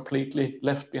 are completely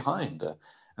left behind. And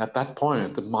at that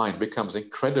point, the mind becomes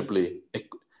incredibly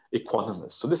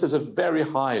equanimous. So this is a very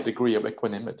high degree of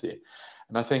equanimity.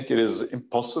 And I think it is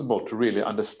impossible to really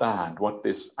understand what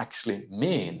this actually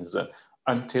means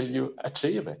until you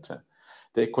achieve it.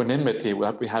 The equanimity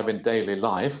that we have in daily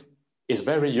life is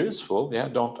very useful. Yeah,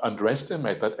 don't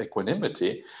underestimate that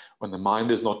equanimity when the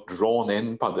mind is not drawn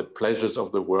in by the pleasures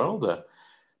of the world.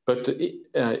 But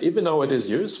even though it is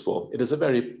useful, it is a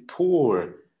very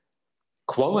poor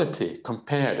quality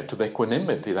compared to the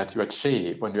equanimity that you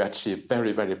achieve when you achieve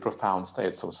very, very profound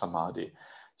states of samadhi.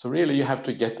 So really you have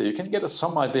to get there. You can get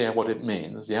some idea what it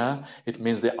means. Yeah, it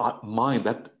means the mind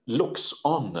that looks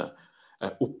on.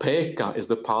 Upeka is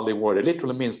the Pali word. It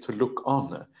literally means to look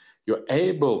on. You're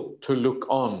able to look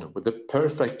on with a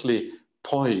perfectly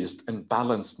poised and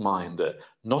balanced mind,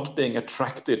 not being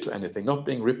attracted to anything, not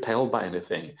being repelled by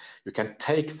anything. You can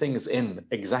take things in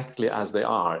exactly as they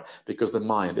are because the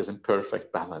mind is in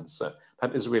perfect balance.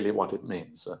 That is really what it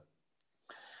means.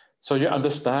 So you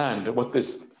understand what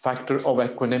this factor of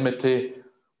equanimity,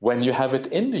 when you have it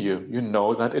in you, you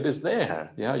know that it is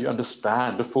there. Yeah, you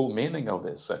understand the full meaning of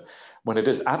this. When it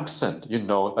is absent, you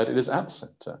know that it is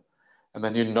absent. And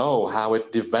then you know how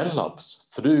it develops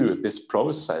through this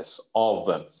process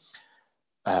of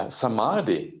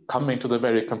samadhi, coming to the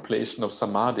very completion of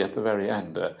samadhi at the very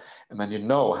end. And then you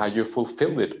know how you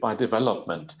fulfill it by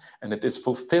development. And it is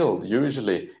fulfilled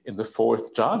usually in the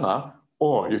fourth jhana,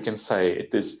 or you can say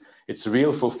its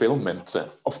real fulfillment,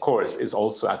 of course, is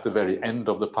also at the very end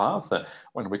of the path,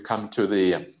 when we come to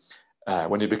the,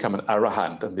 when you become an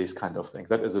arahant and these kind of things.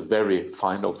 That is a very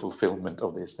final fulfillment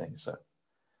of these things.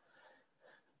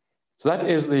 So that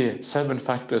is the 7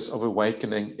 factors of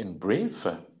awakening in brief.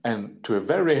 And to a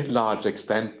very large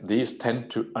extent, these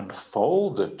tend to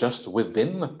unfold just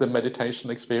within the meditation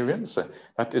experience.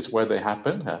 That is where they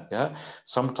happen. Yeah.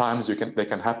 Sometimes they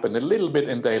can happen a little bit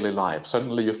in daily life.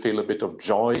 Suddenly you feel a bit of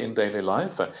joy in daily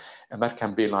life. And that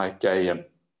can be like a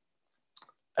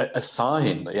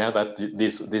sign, yeah, that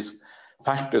these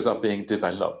factors are being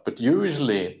developed. But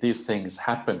usually these things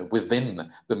happen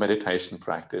within the meditation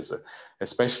practice,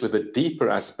 especially the deeper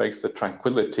aspects, the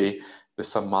tranquility, the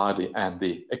samadhi, and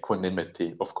the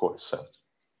equanimity, of course.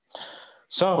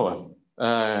 So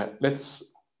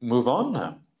let's move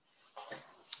on.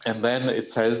 And then it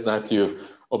says that you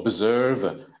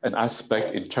observe an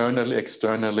aspect internally,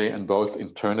 externally, and both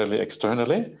internally,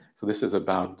 externally. So this is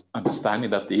about understanding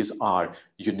that these are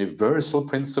universal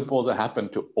principles that happen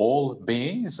to all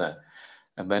beings.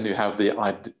 And then you have the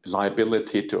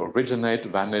liability to originate,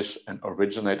 vanish, and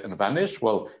originate and vanish.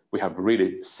 Well, we have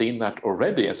really seen that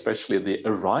already, especially the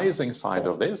arising side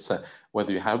of this,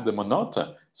 whether you have them or not.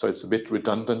 So it's a bit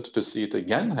redundant to see it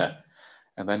again.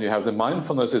 And then you have the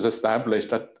mindfulness is established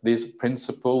that these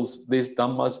principles, these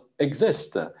dhammas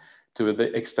exist to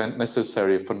the extent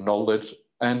necessary for knowledge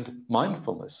and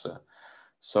mindfulness.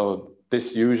 So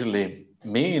this usually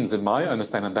means, in my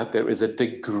understanding, that there is a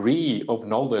degree of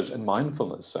knowledge and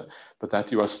mindfulness, but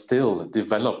that you are still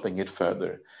developing it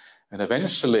further. And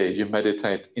eventually you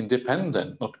meditate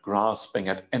independent, not grasping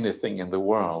at anything in the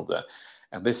world.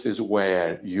 And this is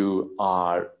where you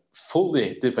are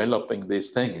fully developing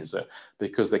these things,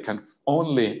 because they can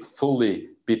only fully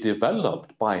be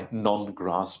developed by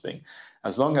non-grasping.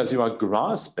 As long as you are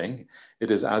grasping, it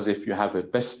is as if you have a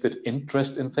vested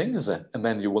interest in things, and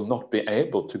then you will not be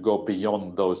able to go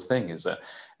beyond those things.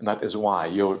 And that is why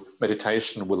your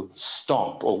meditation will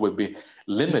stop or will be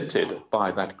limited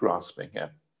by that grasping.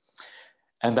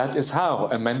 And that is how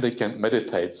a mendicant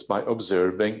meditates, by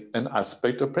observing an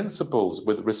aspect of principles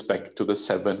with respect to the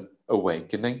 7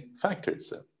 awakening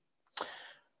factors.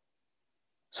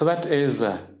 So that is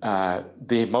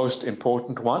the most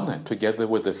important one, together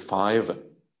with the 5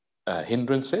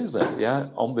 hindrances,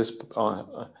 on this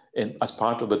as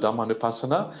part of the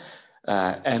Dhammanupassana.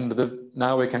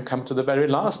 Now we can come to the very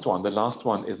last one. The last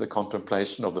one is the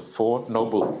contemplation of the 4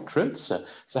 noble truths.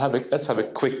 So let's have a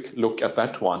quick look at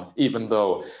that one, even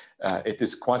though it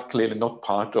is quite clearly not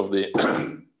part of the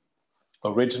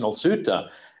original sutta.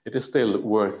 It is still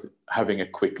worth having a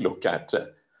quick look at.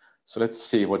 So let's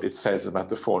see what it says about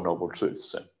the 4 noble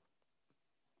truths.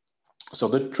 So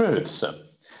the truths.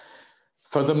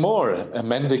 Furthermore, a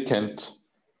mendicant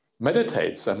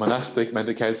meditates, a monastic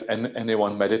meditates, and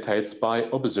anyone meditates by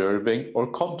observing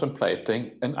or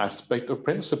contemplating an aspect of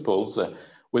principles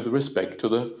with respect to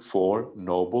the 4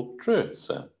 noble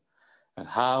truths. And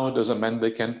how does a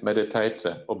mendicant meditate,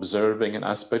 observing an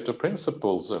aspect of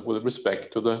principles with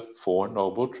respect to the 4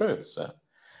 noble truths?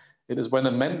 It is when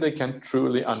a mendicant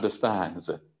truly understands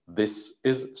this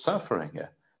is suffering.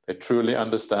 They truly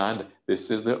understand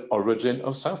this is the origin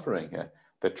of suffering.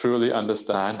 They truly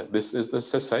understand this is the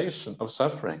cessation of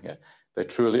suffering. They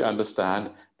truly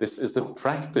understand this is the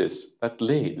practice that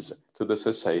leads to the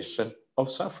cessation of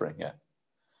suffering.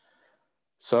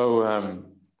 So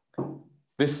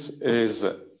this is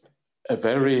a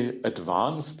very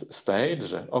advanced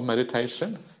stage of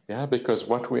meditation, because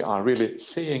what we are really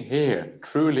seeing here,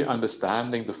 truly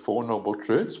understanding the 4 noble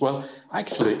truths, well,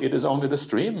 actually, it is only the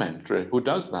stream entry who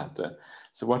does that.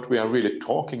 So what we are really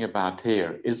talking about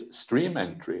here is stream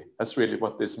entry. That's really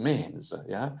what this means.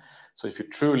 So if you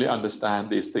truly understand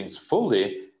these things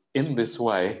fully in this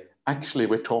way, actually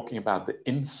we're talking about the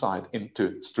insight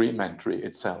into stream entry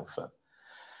itself.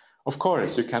 Of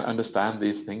course, you can understand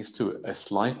these things to a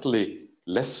slightly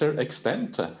lesser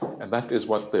extent, and that is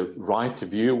what the right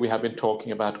view we have been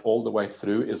talking about all the way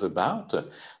through is about.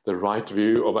 The right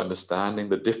view of understanding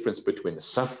the difference between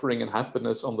suffering and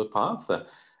happiness on the path.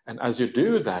 And as you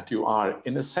do that, you are,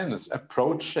 in a sense,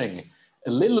 approaching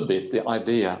a little bit the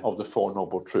idea of the 4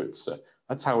 noble truths.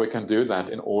 That's how we can do that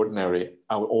in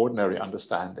our ordinary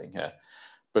understanding here.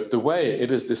 But the way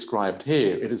it is described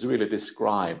here, it is really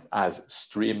described as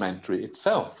stream entry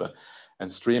itself.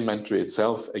 And stream entry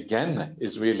itself, again,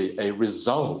 is really a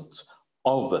result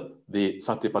of the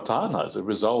Satipatthana, as a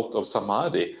result of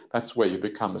samadhi. That's where you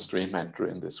become a stream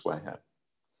entry in this way.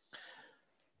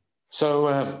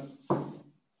 So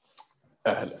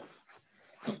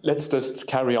let's just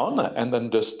carry on and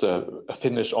then just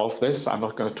finish off this. I'm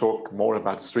not going to talk more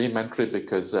about stream entry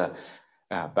because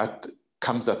that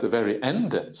comes at the very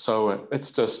end. So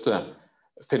let's just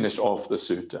finish off the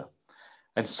sutta.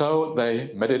 And so they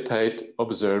meditate,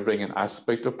 observing an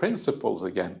aspect of principles,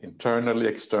 again, internally,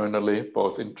 externally,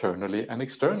 both internally and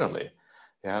externally.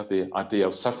 The idea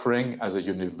of suffering as a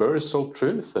universal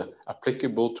truth,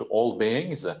 applicable to all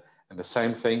beings, and the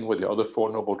same thing with the other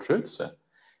 4 noble truths.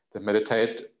 They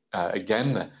meditate,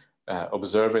 again,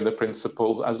 observing the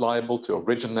principles as liable to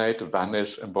originate,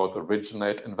 vanish, and both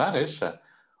originate and vanish.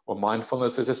 Or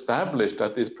mindfulness is established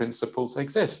that these principles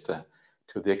exist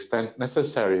to the extent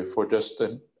necessary for just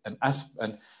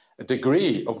a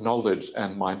degree of knowledge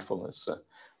and mindfulness.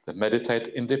 They meditate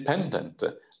independent,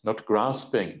 not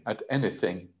grasping at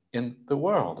anything in the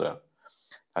world.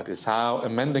 That is how a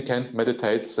mendicant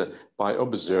meditates, by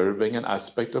observing an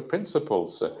aspect of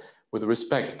principles with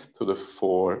respect to the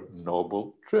 4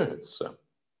 noble truths.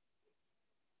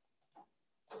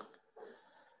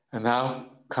 And now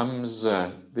comes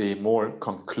the more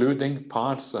concluding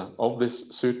parts of this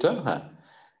sutta.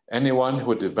 Anyone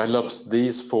who develops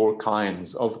these 4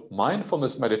 kinds of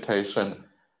mindfulness meditation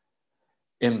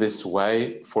in this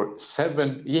way for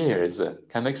 7 years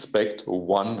can expect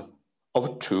one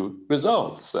of 2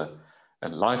 results: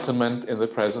 enlightenment in the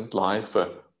present life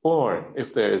or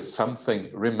if there is something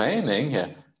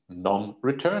remaining,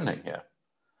 non-returning here.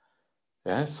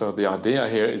 Yeah, so the idea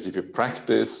here is if you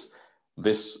practice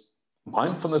this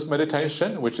mindfulness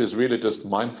meditation, which is really just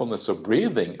mindfulness of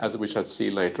breathing, as we shall see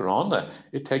later on,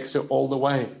 it takes you all the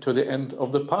way to the end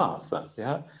of the path.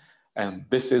 Yeah, and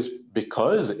this is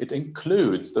because it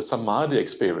includes the samadhi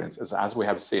experiences, as we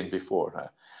have seen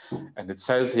before. And it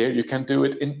says here you can do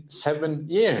it in 7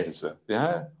 years.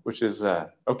 Yeah, which is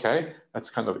okay. That's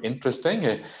kind of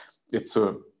interesting. It's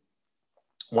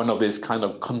one of these kind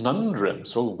of conundrums.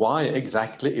 So why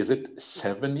exactly is it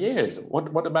 7 years?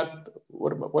 What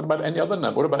about any other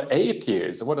number? What about 8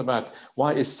 years? What about,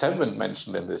 why is 7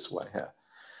 mentioned in this way here?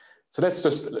 So let's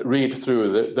just read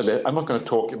through the I'm not going to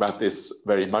talk about this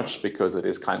very much because it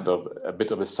is kind of a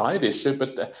bit of a side issue,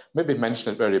 but maybe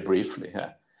mention it very briefly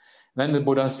here. Then the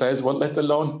Buddha says, well, let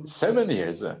alone 7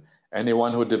 years.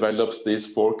 Anyone who develops these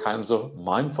 4 kinds of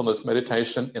mindfulness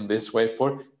meditation in this way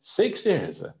for 6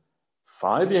 years,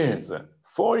 5 years,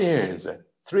 4 years,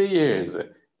 3 years,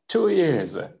 2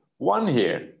 years, 1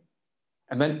 year,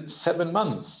 and then 7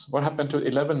 months. What happened to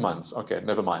 11 months? Okay,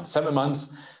 never mind. 7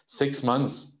 months, 6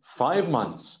 months, 5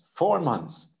 months, 4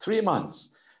 months, 3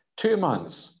 months, 2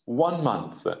 months, 1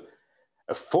 month,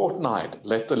 a fortnight,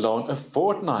 let alone a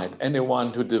fortnight.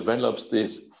 Anyone who develops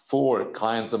these 4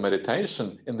 kinds of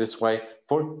meditation in this way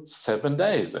for 7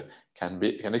 days can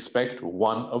expect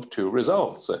one of 2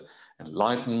 results.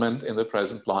 Enlightenment in the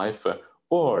present life,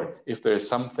 or if there is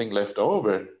something left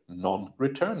over,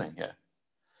 non-returning here.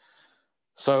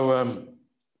 So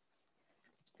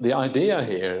the idea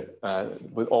here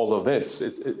with all of this,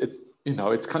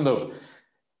 it's kind of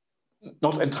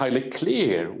not entirely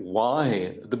clear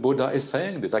why the Buddha is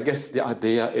saying this. I guess the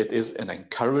idea, it is an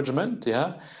encouragement,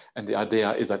 yeah, and the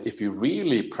idea is that if you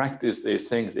really practice these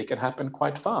things, it can happen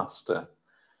quite fast.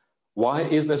 Why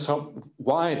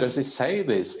does he say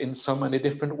this in so many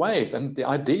different ways? And the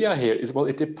idea here is, well,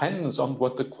 it depends on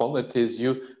what the qualities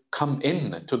you come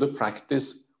in to the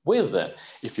practice with.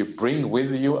 If you bring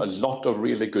with you a lot of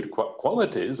really good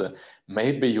qualities,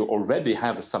 maybe you already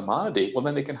have a samadhi, well,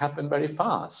 then it can happen very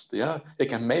fast. Yeah, it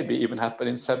can maybe even happen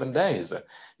in 7 days.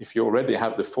 If you already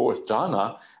have the 4th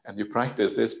jhana and you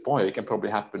practice this, boy, it can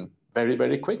probably happen very,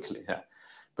 very quickly. Yeah?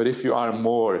 But if you are a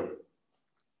more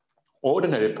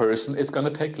ordinary person, it's going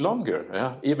to take longer.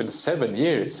 Yeah? Even 7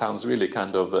 years sounds really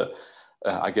kind of,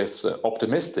 I guess,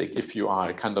 optimistic if you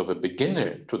are kind of a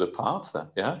beginner to the path.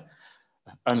 Yeah,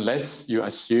 unless you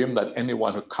assume that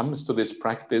anyone who comes to this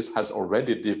practice has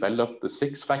already developed the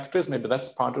 6 factors. Maybe that's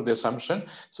part of the assumption.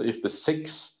 So if the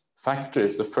 6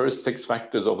 factors, the first 6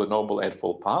 factors of the Noble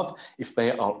Eightfold Path, if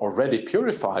they are already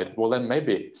purified, well, then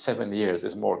maybe 7 years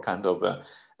is more kind of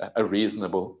a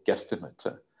reasonable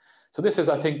guesstimate. So this is,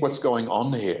 I think, what's going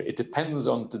on here. It depends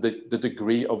on the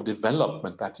degree of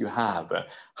development that you have,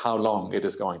 how long it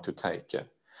is going to take.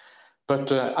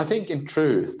 But I think in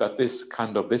truth that this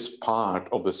part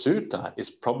of the sutta is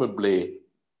probably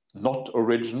not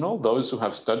original. Those who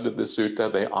have studied the sutta,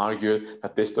 they argue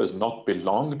that this does not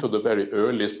belong to the very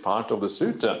earliest part of the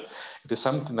sutta. It is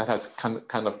something that has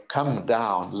kind of come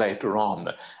down later on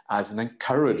as an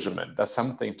encouragement, as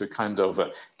something to kind of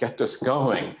get us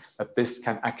going, that this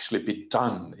can actually be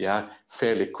done, yeah,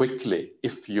 fairly quickly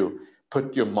if you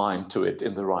put your mind to it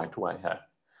in the right way.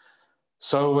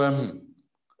 So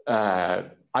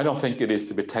I don't think it is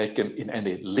to be taken in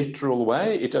any literal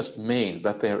way. It just means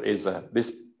that there is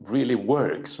this really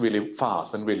works really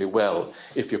fast and really well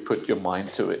if you put your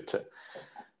mind to it.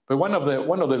 But one of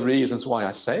the reasons why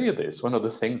I say this, one of the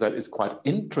things that is quite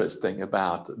interesting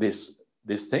about this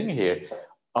thing here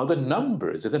are the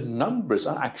numbers. The numbers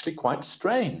are actually quite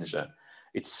strange.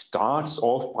 It starts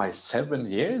off by 7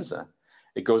 years.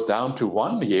 It goes down to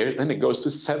 1 year, then it goes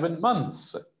to 7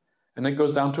 months. And it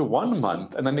goes down to 1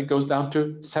 month, and then it goes down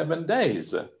to 7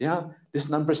 days. Yeah, this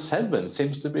number 7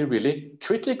 seems to be really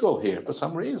critical here for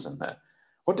some reason.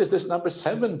 What is this number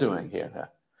 7 doing here?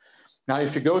 Now,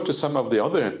 if you go to some of the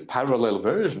other parallel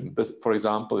versions, for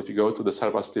example, if you go to the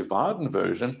Sarvastivadin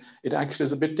version, it actually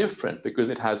is a bit different because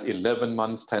it has 11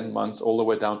 months, 10 months, all the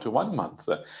way down to 1 month.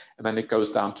 And then it goes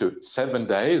down to 7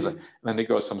 days. And then it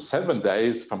goes from 7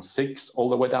 days, from 6, all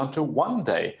the way down to 1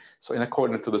 day. So in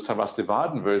accordance to the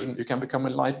Sarvastivadin version, you can become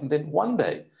enlightened in 1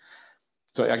 day.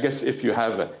 So I guess if you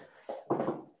have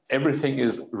everything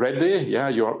is ready,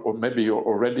 yeah, or maybe you're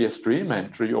already a stream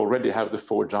entry, you already have the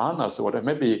 4 jhanas or whatever,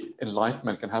 maybe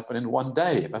enlightenment can happen in 1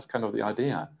 day. That's kind of the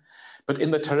idea. But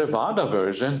in the Theravada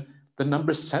version, the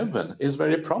number 7 is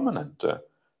very prominent.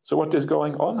 So what is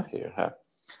going on here?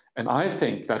 And I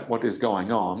think that what is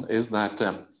going on is that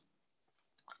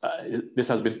this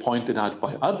has been pointed out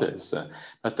by others,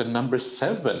 that the number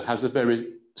 7 has a very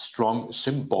strong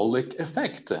symbolic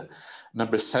effect.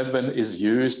 Number 7 is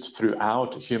used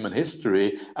throughout human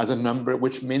history as a number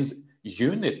which means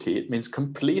unity, it means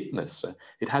completeness.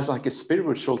 It has like a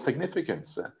spiritual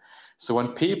significance. So when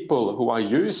people who are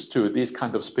used to these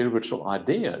kind of spiritual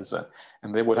ideas,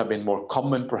 and they would have been more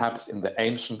common perhaps in the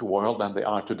ancient world than they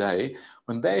are today,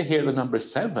 when they hear the number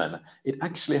 7, it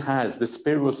actually has the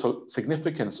spiritual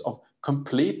significance of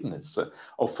completeness,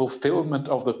 of fulfillment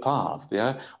of the path,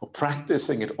 yeah, of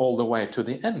practicing it all the way to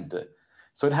the end.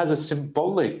 So it has a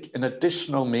symbolic, an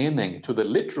additional meaning to the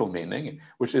literal meaning,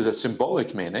 which is a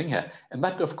symbolic meaning, and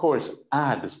that of course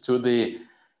adds to the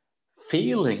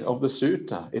feeling of the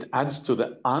sutta. It adds to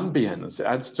the ambience, it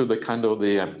adds to the kind of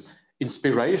the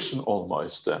inspiration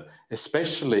almost,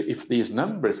 especially if these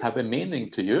numbers have a meaning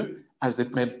to you as they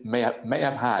may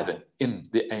have had in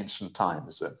the ancient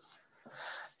times.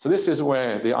 So this is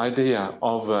where the idea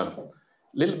of a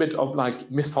little bit of like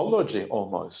mythology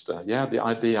almost, yeah, the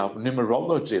idea of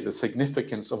numerology, the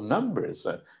significance of numbers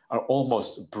are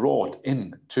almost brought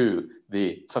into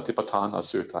the Satipatthana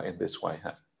Sutta in this way.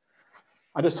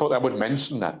 I just thought I would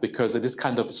mention that because it is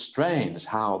kind of strange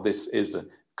how this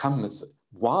comes,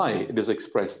 why it is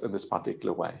expressed in this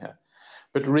particular way.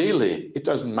 But really, it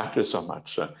doesn't matter so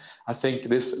much. I think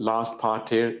this last part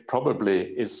here probably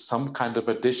is some kind of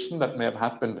addition that may have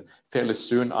happened fairly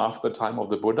soon after the time of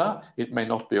the Buddha. It may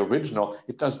not be original.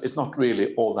 It's not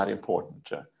really all that important.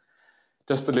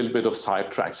 Just a little bit of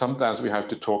sidetrack. Sometimes we have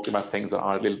to talk about things that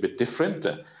are a little bit different,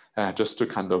 just to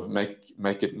kind of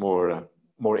make it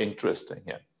more interesting.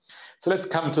 Yeah. So let's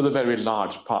come to the very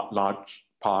last part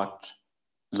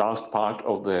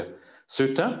of the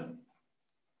sutta.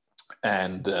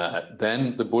 And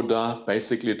then the Buddha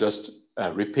basically just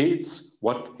repeats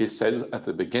what he says at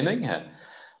the beginning.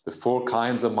 The 4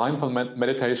 kinds of mindful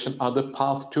meditation are the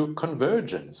path to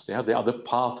convergence. Yeah? They are the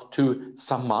path to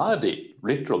samadhi,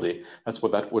 literally. That's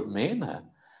what that would mean.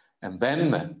 And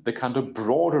then the kind of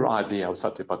broader idea of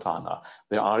Satipatthana.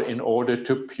 They are in order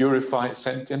to purify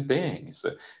sentient beings,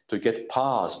 to get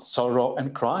past sorrow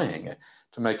and crying,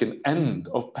 to make an end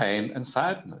of pain and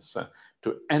sadness,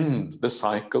 to end the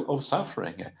cycle of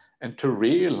suffering, and to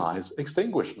realize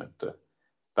extinguishment.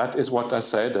 That is what I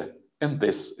said, and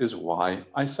this is why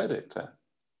I said it.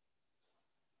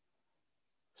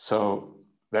 So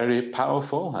very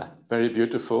powerful, very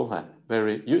beautiful,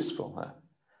 very useful.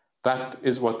 That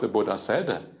is what the Buddha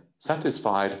said.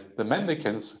 Satisfied, the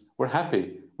mendicants were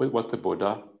happy with what the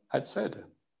Buddha had said.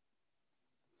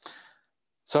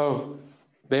 So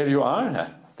there you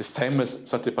are. The famous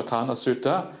Satipatthana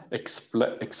Sutta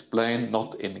explained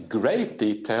not in great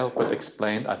detail, but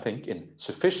explained, I think, in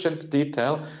sufficient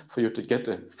detail for you to get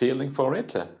a feeling for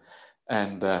it.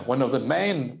 And one of the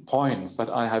main points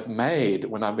that I have made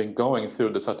when I've been going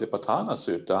through the Satipatthana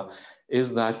Sutta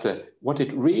is that what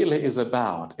it really is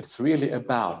about, it's really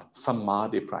about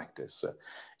samadhi practice.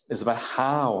 It's about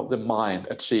how the mind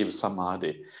achieves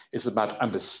samadhi. It's about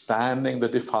understanding the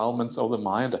defilements of the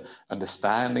mind,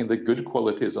 understanding the good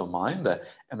qualities of mind,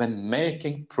 and then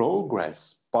making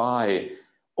progress by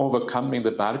overcoming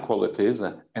the bad qualities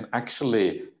and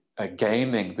actually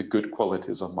gaining the good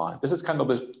qualities of mind. This is kind of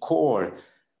the core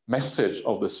message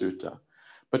of the sutta.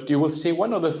 But you will see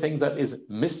one of the things that is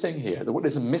missing here, what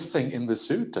is missing in the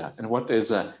sutta, and what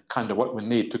is kind of what we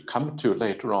need to come to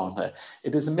later on.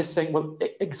 It is missing, well,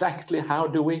 exactly how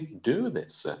do we do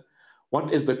this?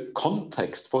 What is the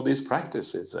context for these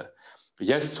practices?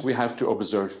 Yes, we have to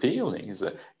observe feelings.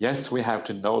 Yes, we have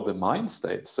to know the mind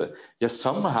states. Yes,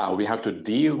 somehow we have to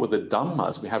deal with the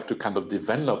dhammas. We have to kind of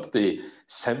develop the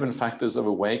 7 factors of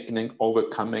awakening,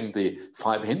 overcoming the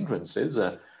 5 hindrances.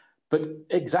 But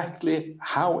exactly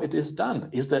how it is done,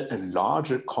 is there a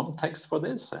larger context for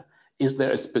this? Is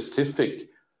there a specific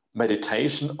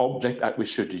meditation object that we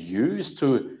should use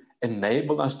to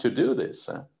enable us to do this?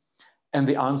 And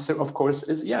the answer, of course,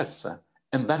 is yes.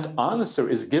 And that answer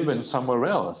is given somewhere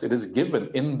else. It is given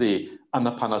in the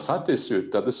Anapanasati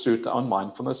Sutta, the Sutta on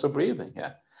mindfulness of breathing.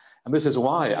 And this is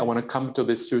why I want to come to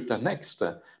this sutta next,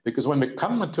 because when we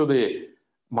come to the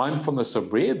mindfulness of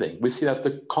breathing, we see that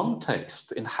the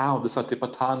context in how the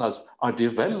Satipatthanas are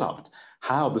developed,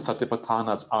 how the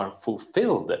Satipatthanas are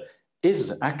fulfilled,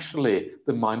 is actually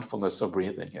the mindfulness of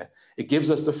breathing. It gives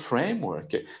us the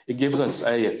framework. It gives us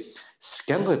a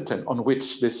skeleton on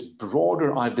which this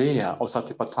broader idea of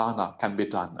Satipatthana can be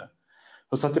done.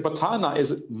 So Satipatthana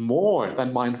is more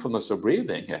than mindfulness of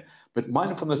breathing, but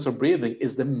mindfulness of breathing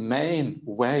is the main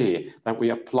way that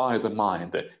we apply the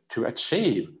mind to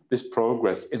achieve this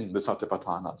progress in the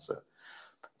Satipatthanas.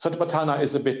 Satipatthana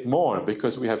is a bit more,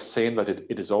 because we have seen that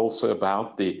it is also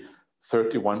about the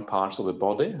 31 parts of the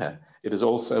body. It is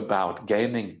also about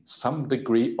gaining some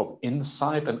degree of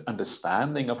insight and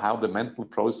understanding of how the mental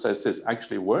processes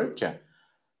actually work.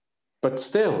 But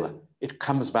still, it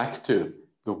comes back to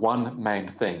the one main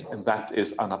thing, and that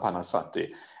is anapanasati.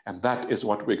 And that is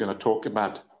what we're going to talk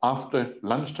about after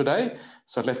lunch today.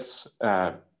 So let's,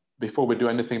 before we do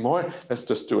anything more, let's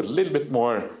just do a little bit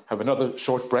more, have another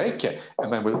short break,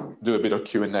 and then we'll do a bit of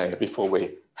Q&A before we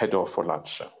head off for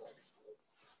lunch.